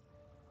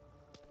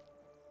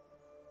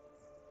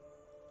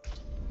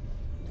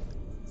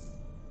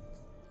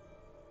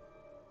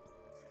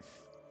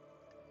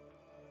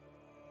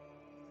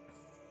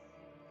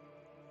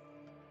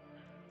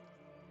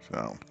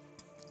 So,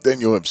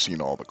 then you'll have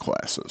seen all the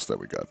classes that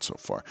we got so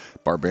far.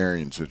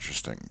 Barbarian's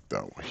interesting,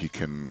 though. He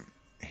can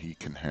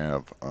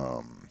have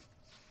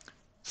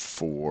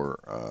 4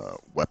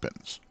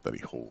 weapons that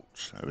he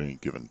holds at any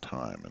given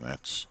time, and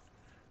that's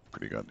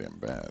pretty goddamn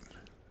bad.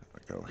 If I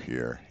go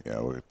here, yeah,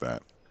 look at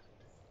that.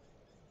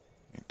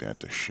 Ain't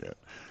that the shit?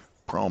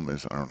 Problem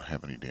is, I don't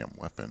have any damn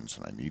weapons,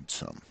 and I need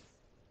some.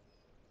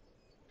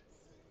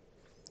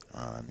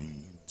 I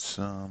need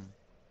some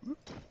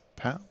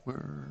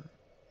power.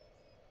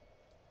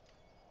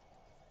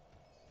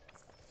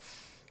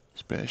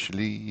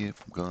 Especially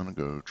if I'm gonna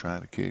go try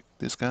to kick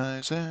this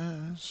guy's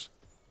ass.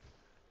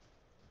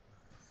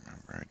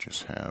 Remember, I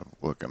just have,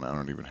 look, and I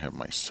don't even have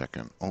my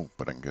second. Oh,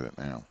 but I can get it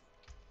now.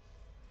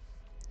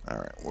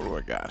 Alright, what do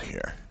I got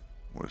here?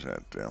 What does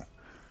that do?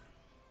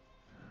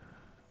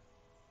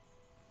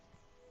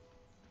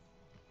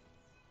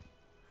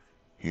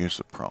 Here's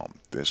the problem.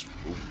 This.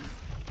 Ooh.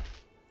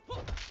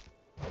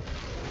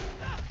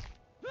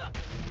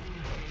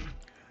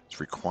 This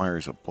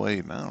requires a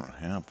blade, and I don't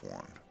have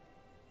one.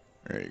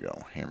 There you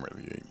go. Hammer of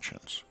the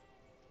Ancients.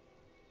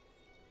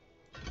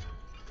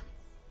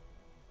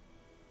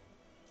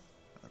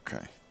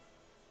 Okay.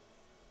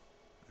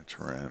 That's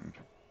rend.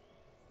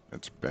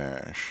 That's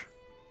bash.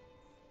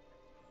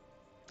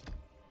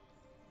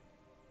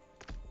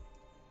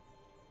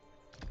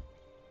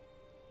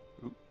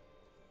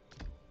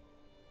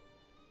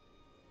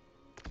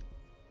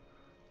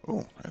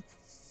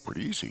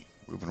 easy.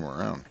 Moving them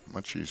around.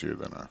 Much easier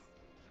than a...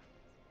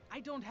 I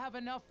don't have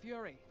enough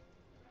fury.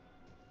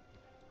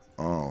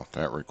 Oh,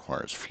 that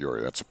requires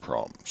fury. That's a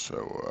problem.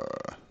 So,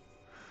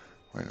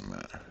 wait a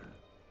minute.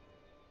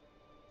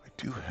 I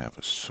do have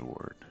a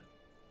sword.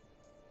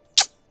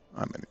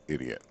 I'm an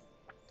idiot.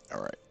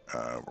 Alright,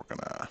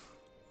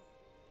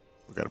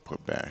 we gotta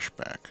put Bash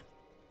back.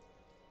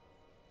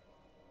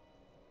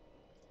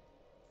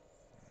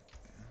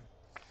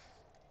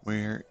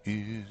 Where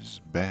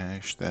is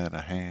Bash that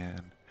I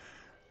had?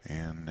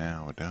 And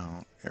now I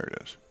don't. There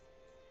it is.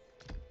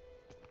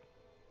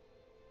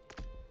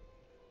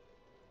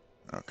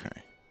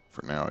 Okay.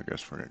 For now, I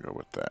guess we're gonna go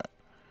with that.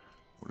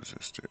 What does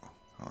this do?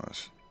 Oh,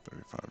 that's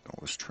 35. No,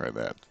 let's try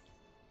that.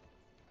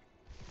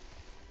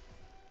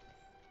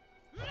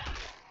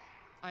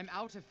 I'm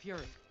out of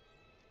fury.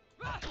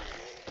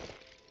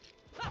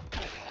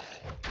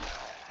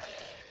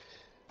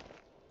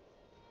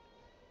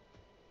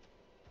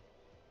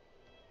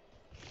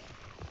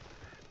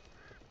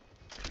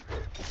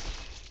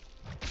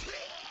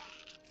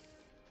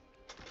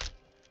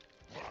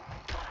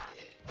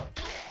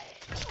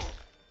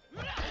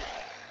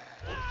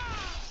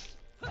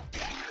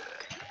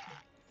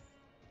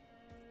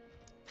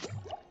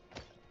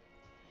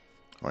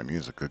 Oh, I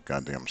need a good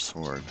goddamn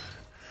sword.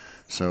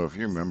 So if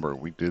you remember,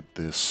 we did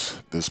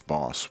this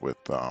boss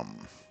with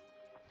the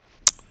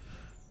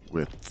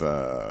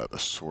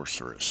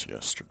sorceress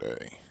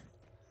yesterday.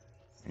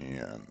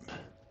 And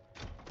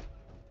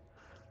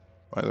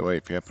by the way,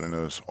 if you happen to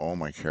notice, all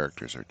my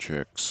characters are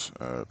chicks.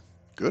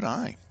 Good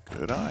eye,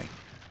 good eye.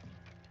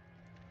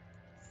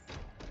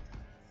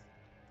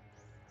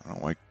 I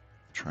don't like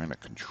trying to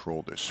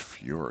control this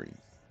fury.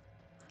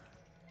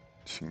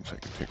 It seems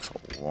like it takes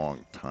a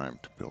long time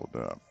to build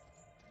up.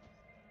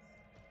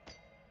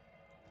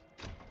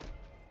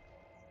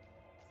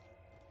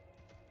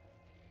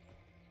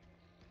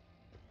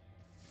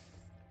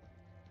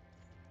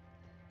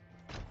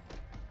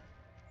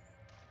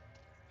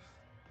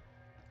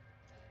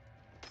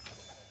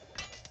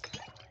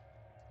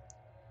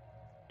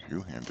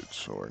 Two-handed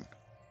sword.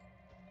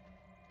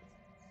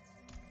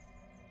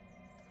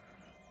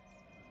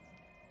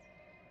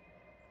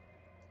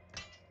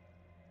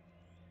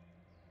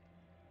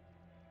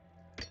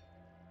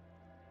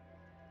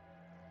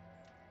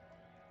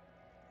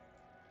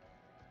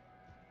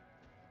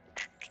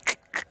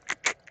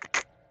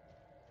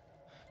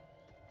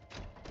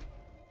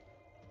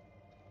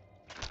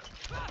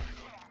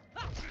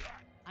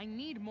 I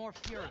need more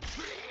fury.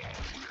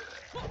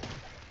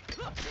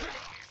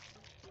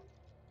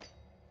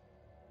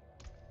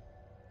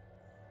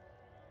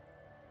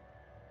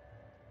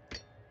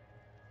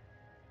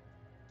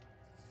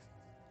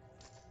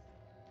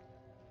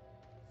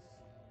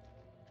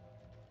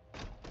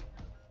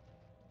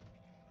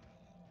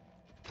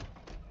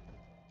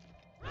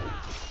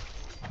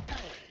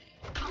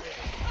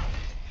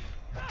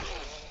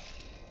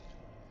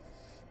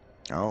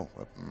 Oh,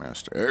 weapon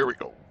master. There we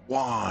go.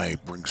 Y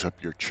brings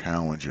up your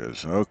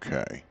challenges.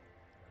 Okay.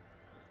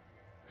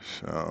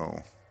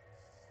 So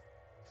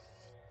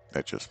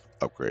that just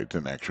upgrade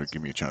didn't actually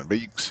give me a challenge. But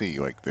you can see,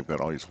 like, they've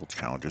got all these little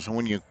challenges. And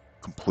when you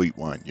complete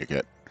one, you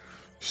get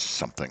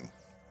something.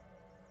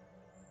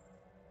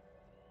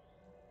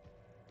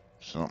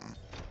 Something.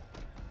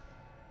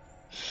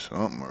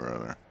 Something or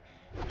other.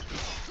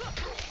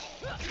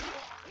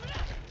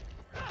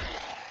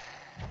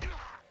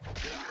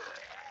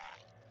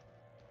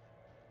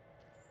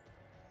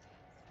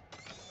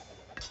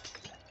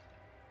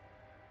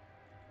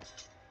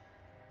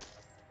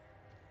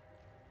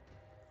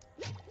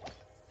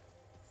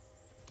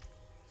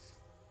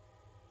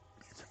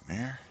 Anything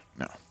there?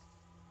 No.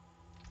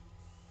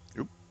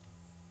 Oop.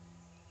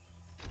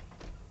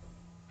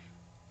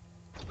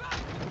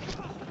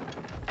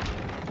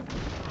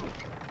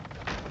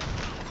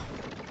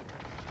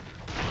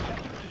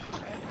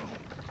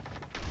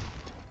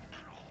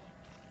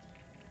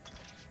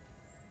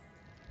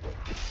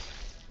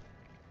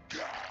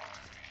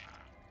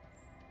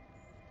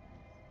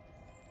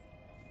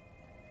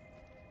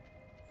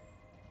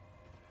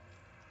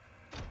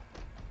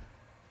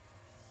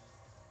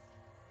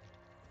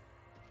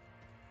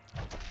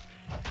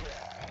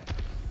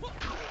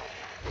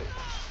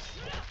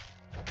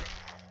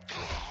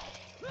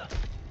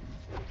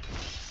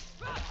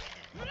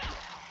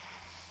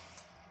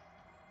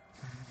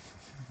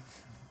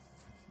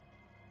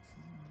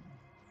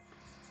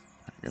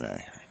 Get out of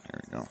here.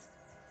 There we go.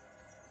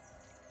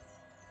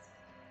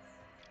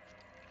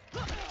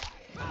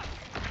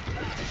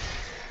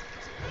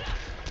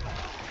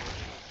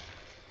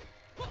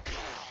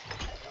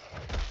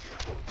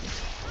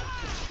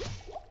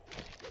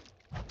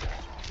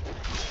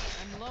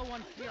 I'm low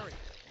on fury.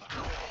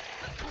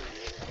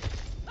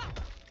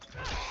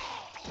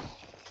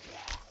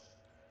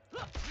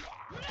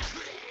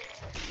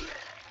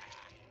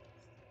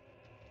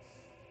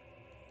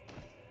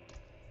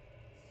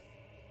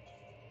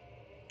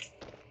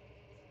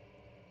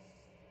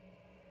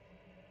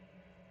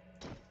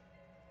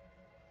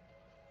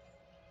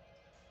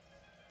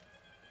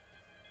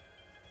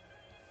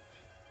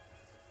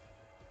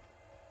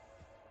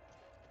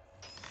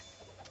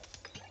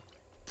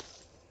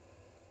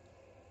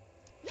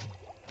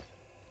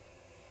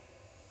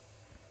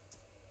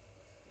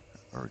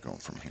 Where are we going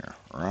from here?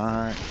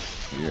 Right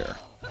here.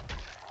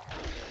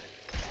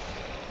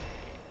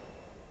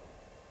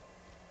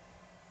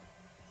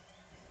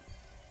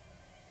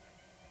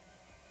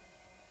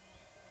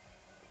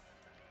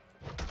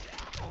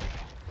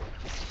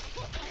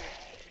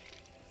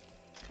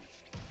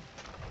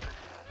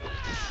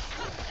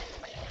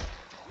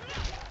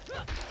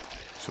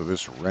 So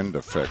this rend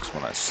effects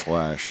when I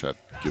slash, that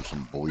gives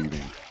them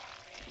bleeding.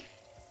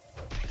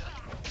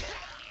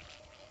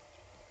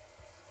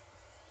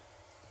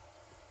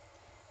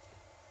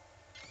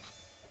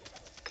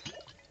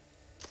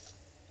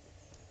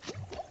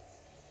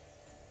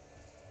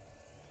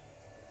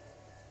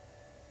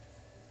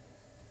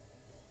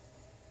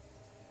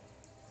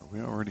 Are we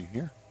already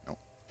here? Nope.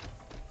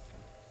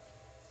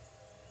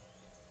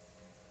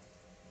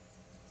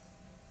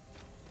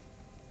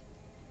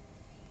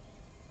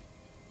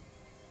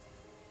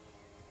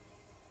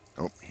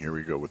 Oh, here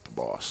we go with the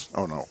boss.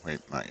 Oh no,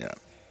 wait, not yet.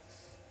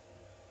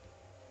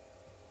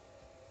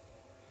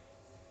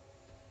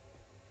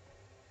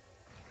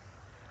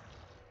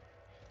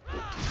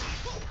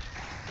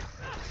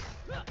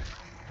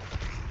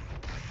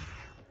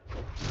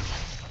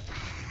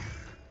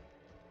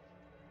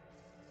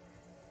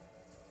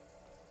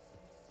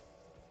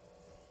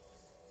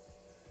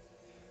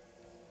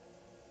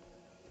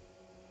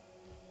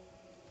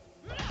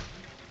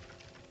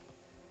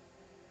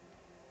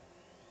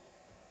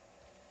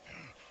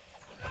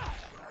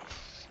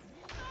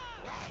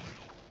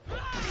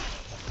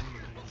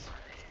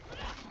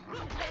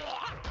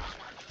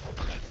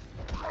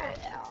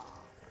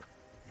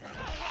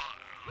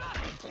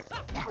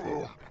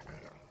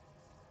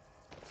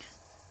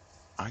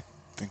 I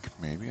think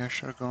maybe I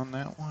should have gone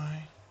that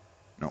way.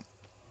 No.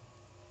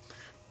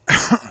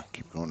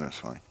 Keep going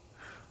this way.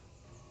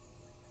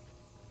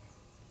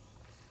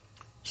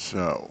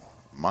 So,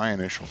 my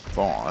initial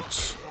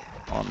thoughts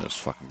on this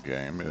fucking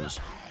game is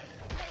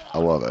I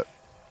love it.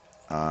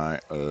 I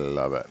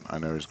love it. I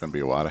know there's going to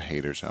be a lot of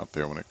haters out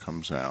there when it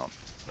comes out.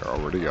 There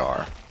already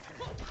are.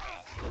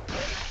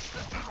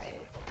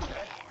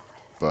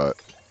 But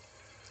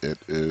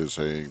it's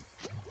a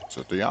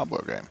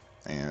Diablo game.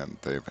 And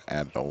they've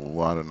added a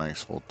lot of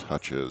nice little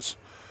touches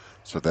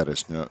so that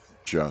it's not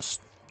just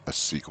a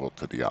sequel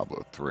to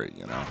Diablo 3,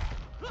 you know?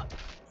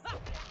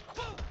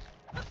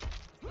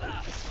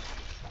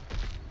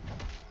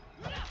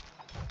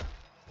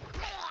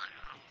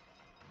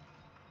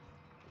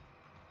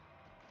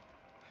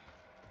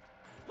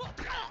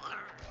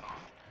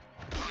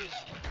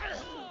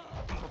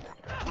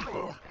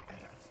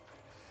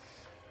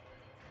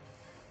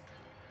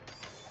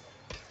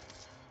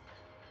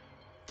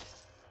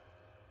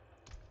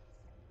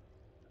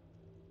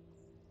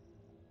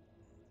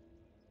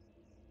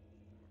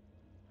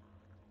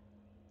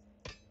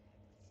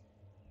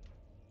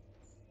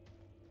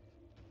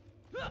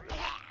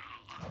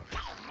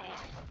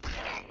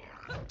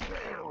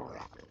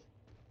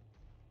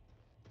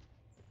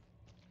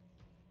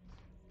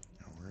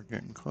 We're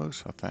getting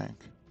close, I think.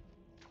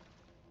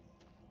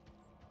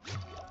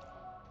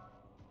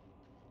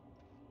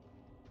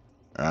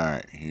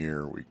 Alright,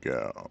 here we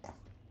go.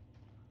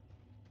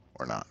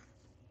 Or not.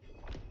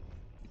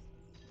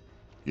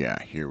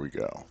 Yeah, here we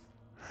go.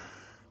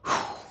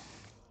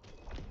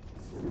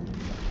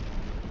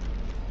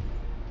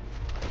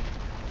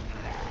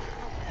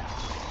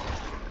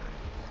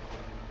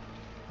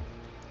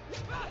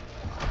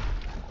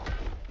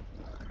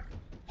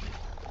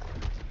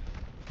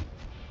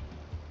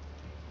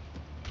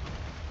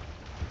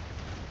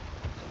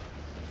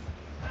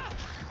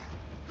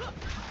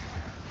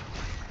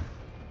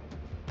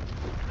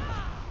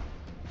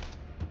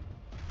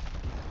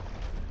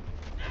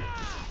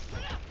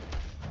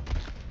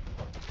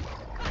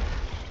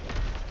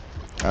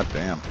 God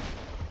damn.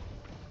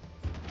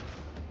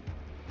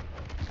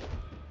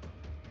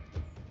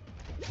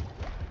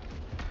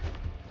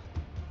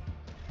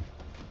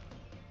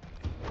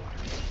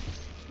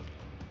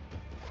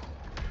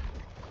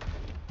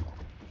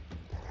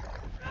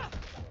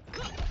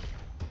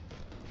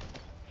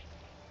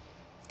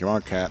 Come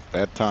on, cat.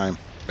 Bad time.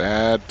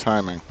 Bad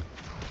timing.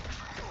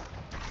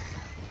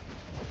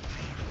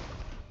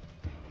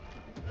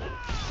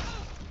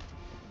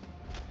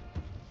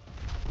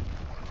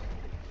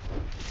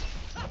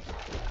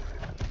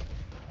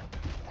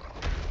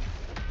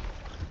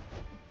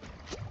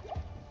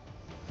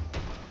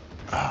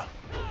 Ah.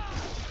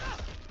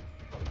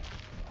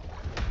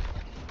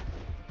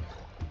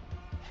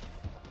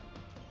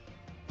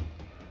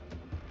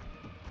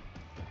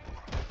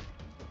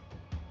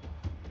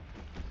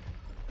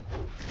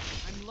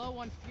 I'm low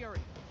on fury.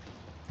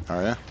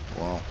 Oh yeah?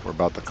 Well, we're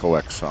about to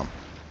collect some.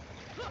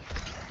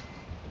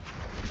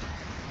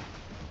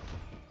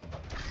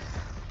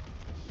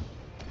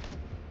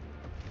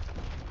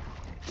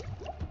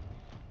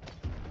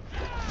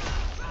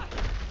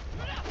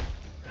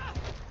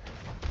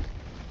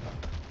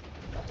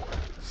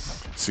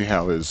 See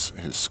how his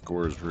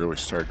scores really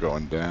started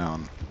going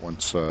down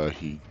once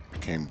he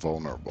became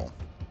vulnerable.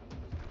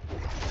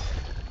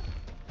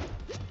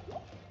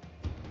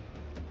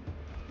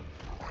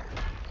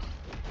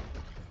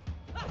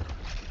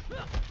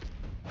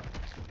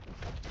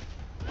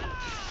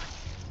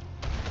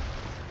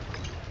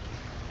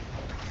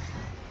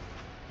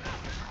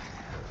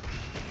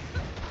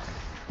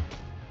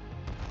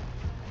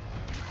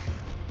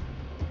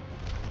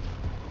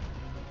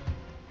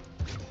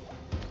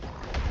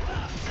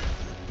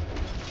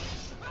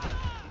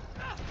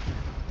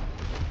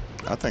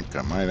 I think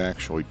I might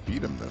actually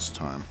beat him this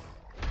time.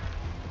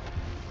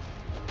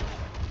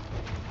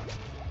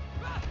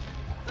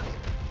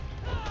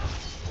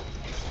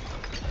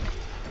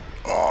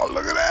 Oh,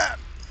 look at that!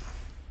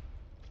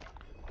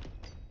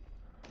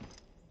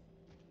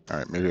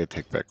 Alright, maybe I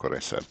take back what I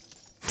said.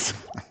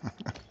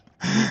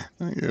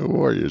 Yeah,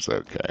 warrior's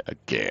okay, I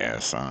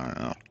guess. I don't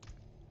know.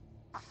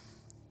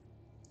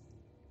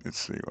 Let's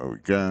see what we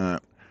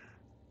got.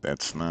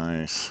 That's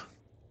nice.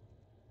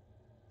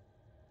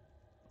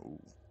 Ooh,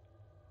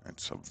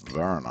 that's a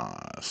very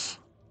nice.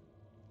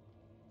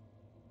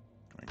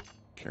 Can I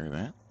carry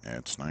that?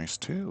 That's nice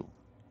too.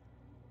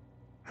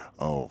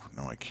 Oh,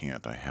 no, I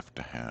can't. I have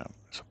to have.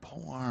 It's a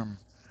pole arm.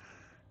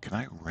 Can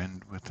I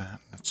rend with that?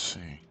 Let's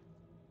see.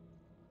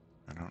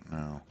 I don't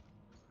know.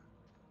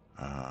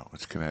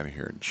 Let's get out of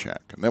here and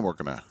check. And then we're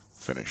going to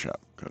finish up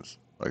because,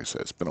 like I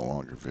said, it's been a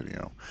longer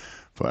video.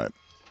 But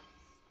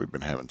we've been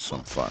having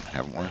some fun,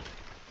 haven't we? Let's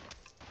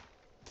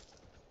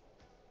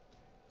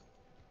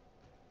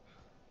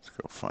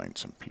go find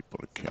some people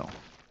to kill.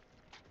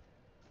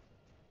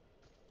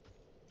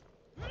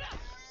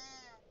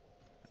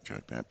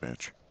 Jug that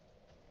bitch.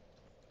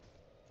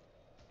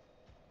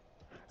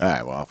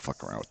 Alright, well, I'll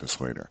fuck around with this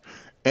later.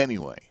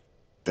 Anyway,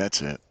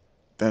 that's it.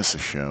 That's the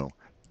show.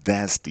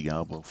 That's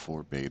Diablo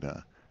 4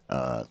 beta.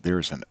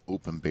 There's an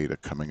open beta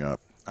coming up.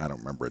 I don't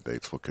remember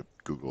dates. Look at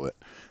Google it.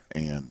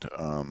 And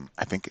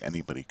I think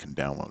anybody can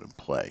download and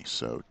play.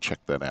 So check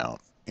that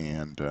out.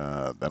 And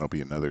that'll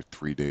be another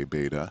 3-day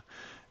beta.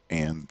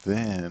 And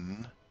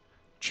then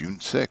June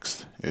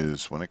 6th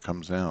is when it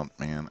comes out.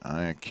 Man,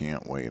 I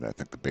can't wait. I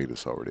think the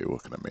beta's already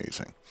looking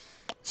amazing.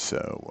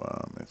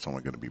 So it's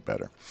only going to be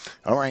better.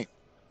 All right.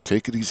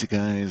 Take it easy,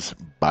 guys.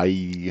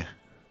 Bye.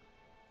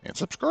 And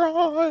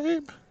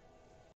subscribe.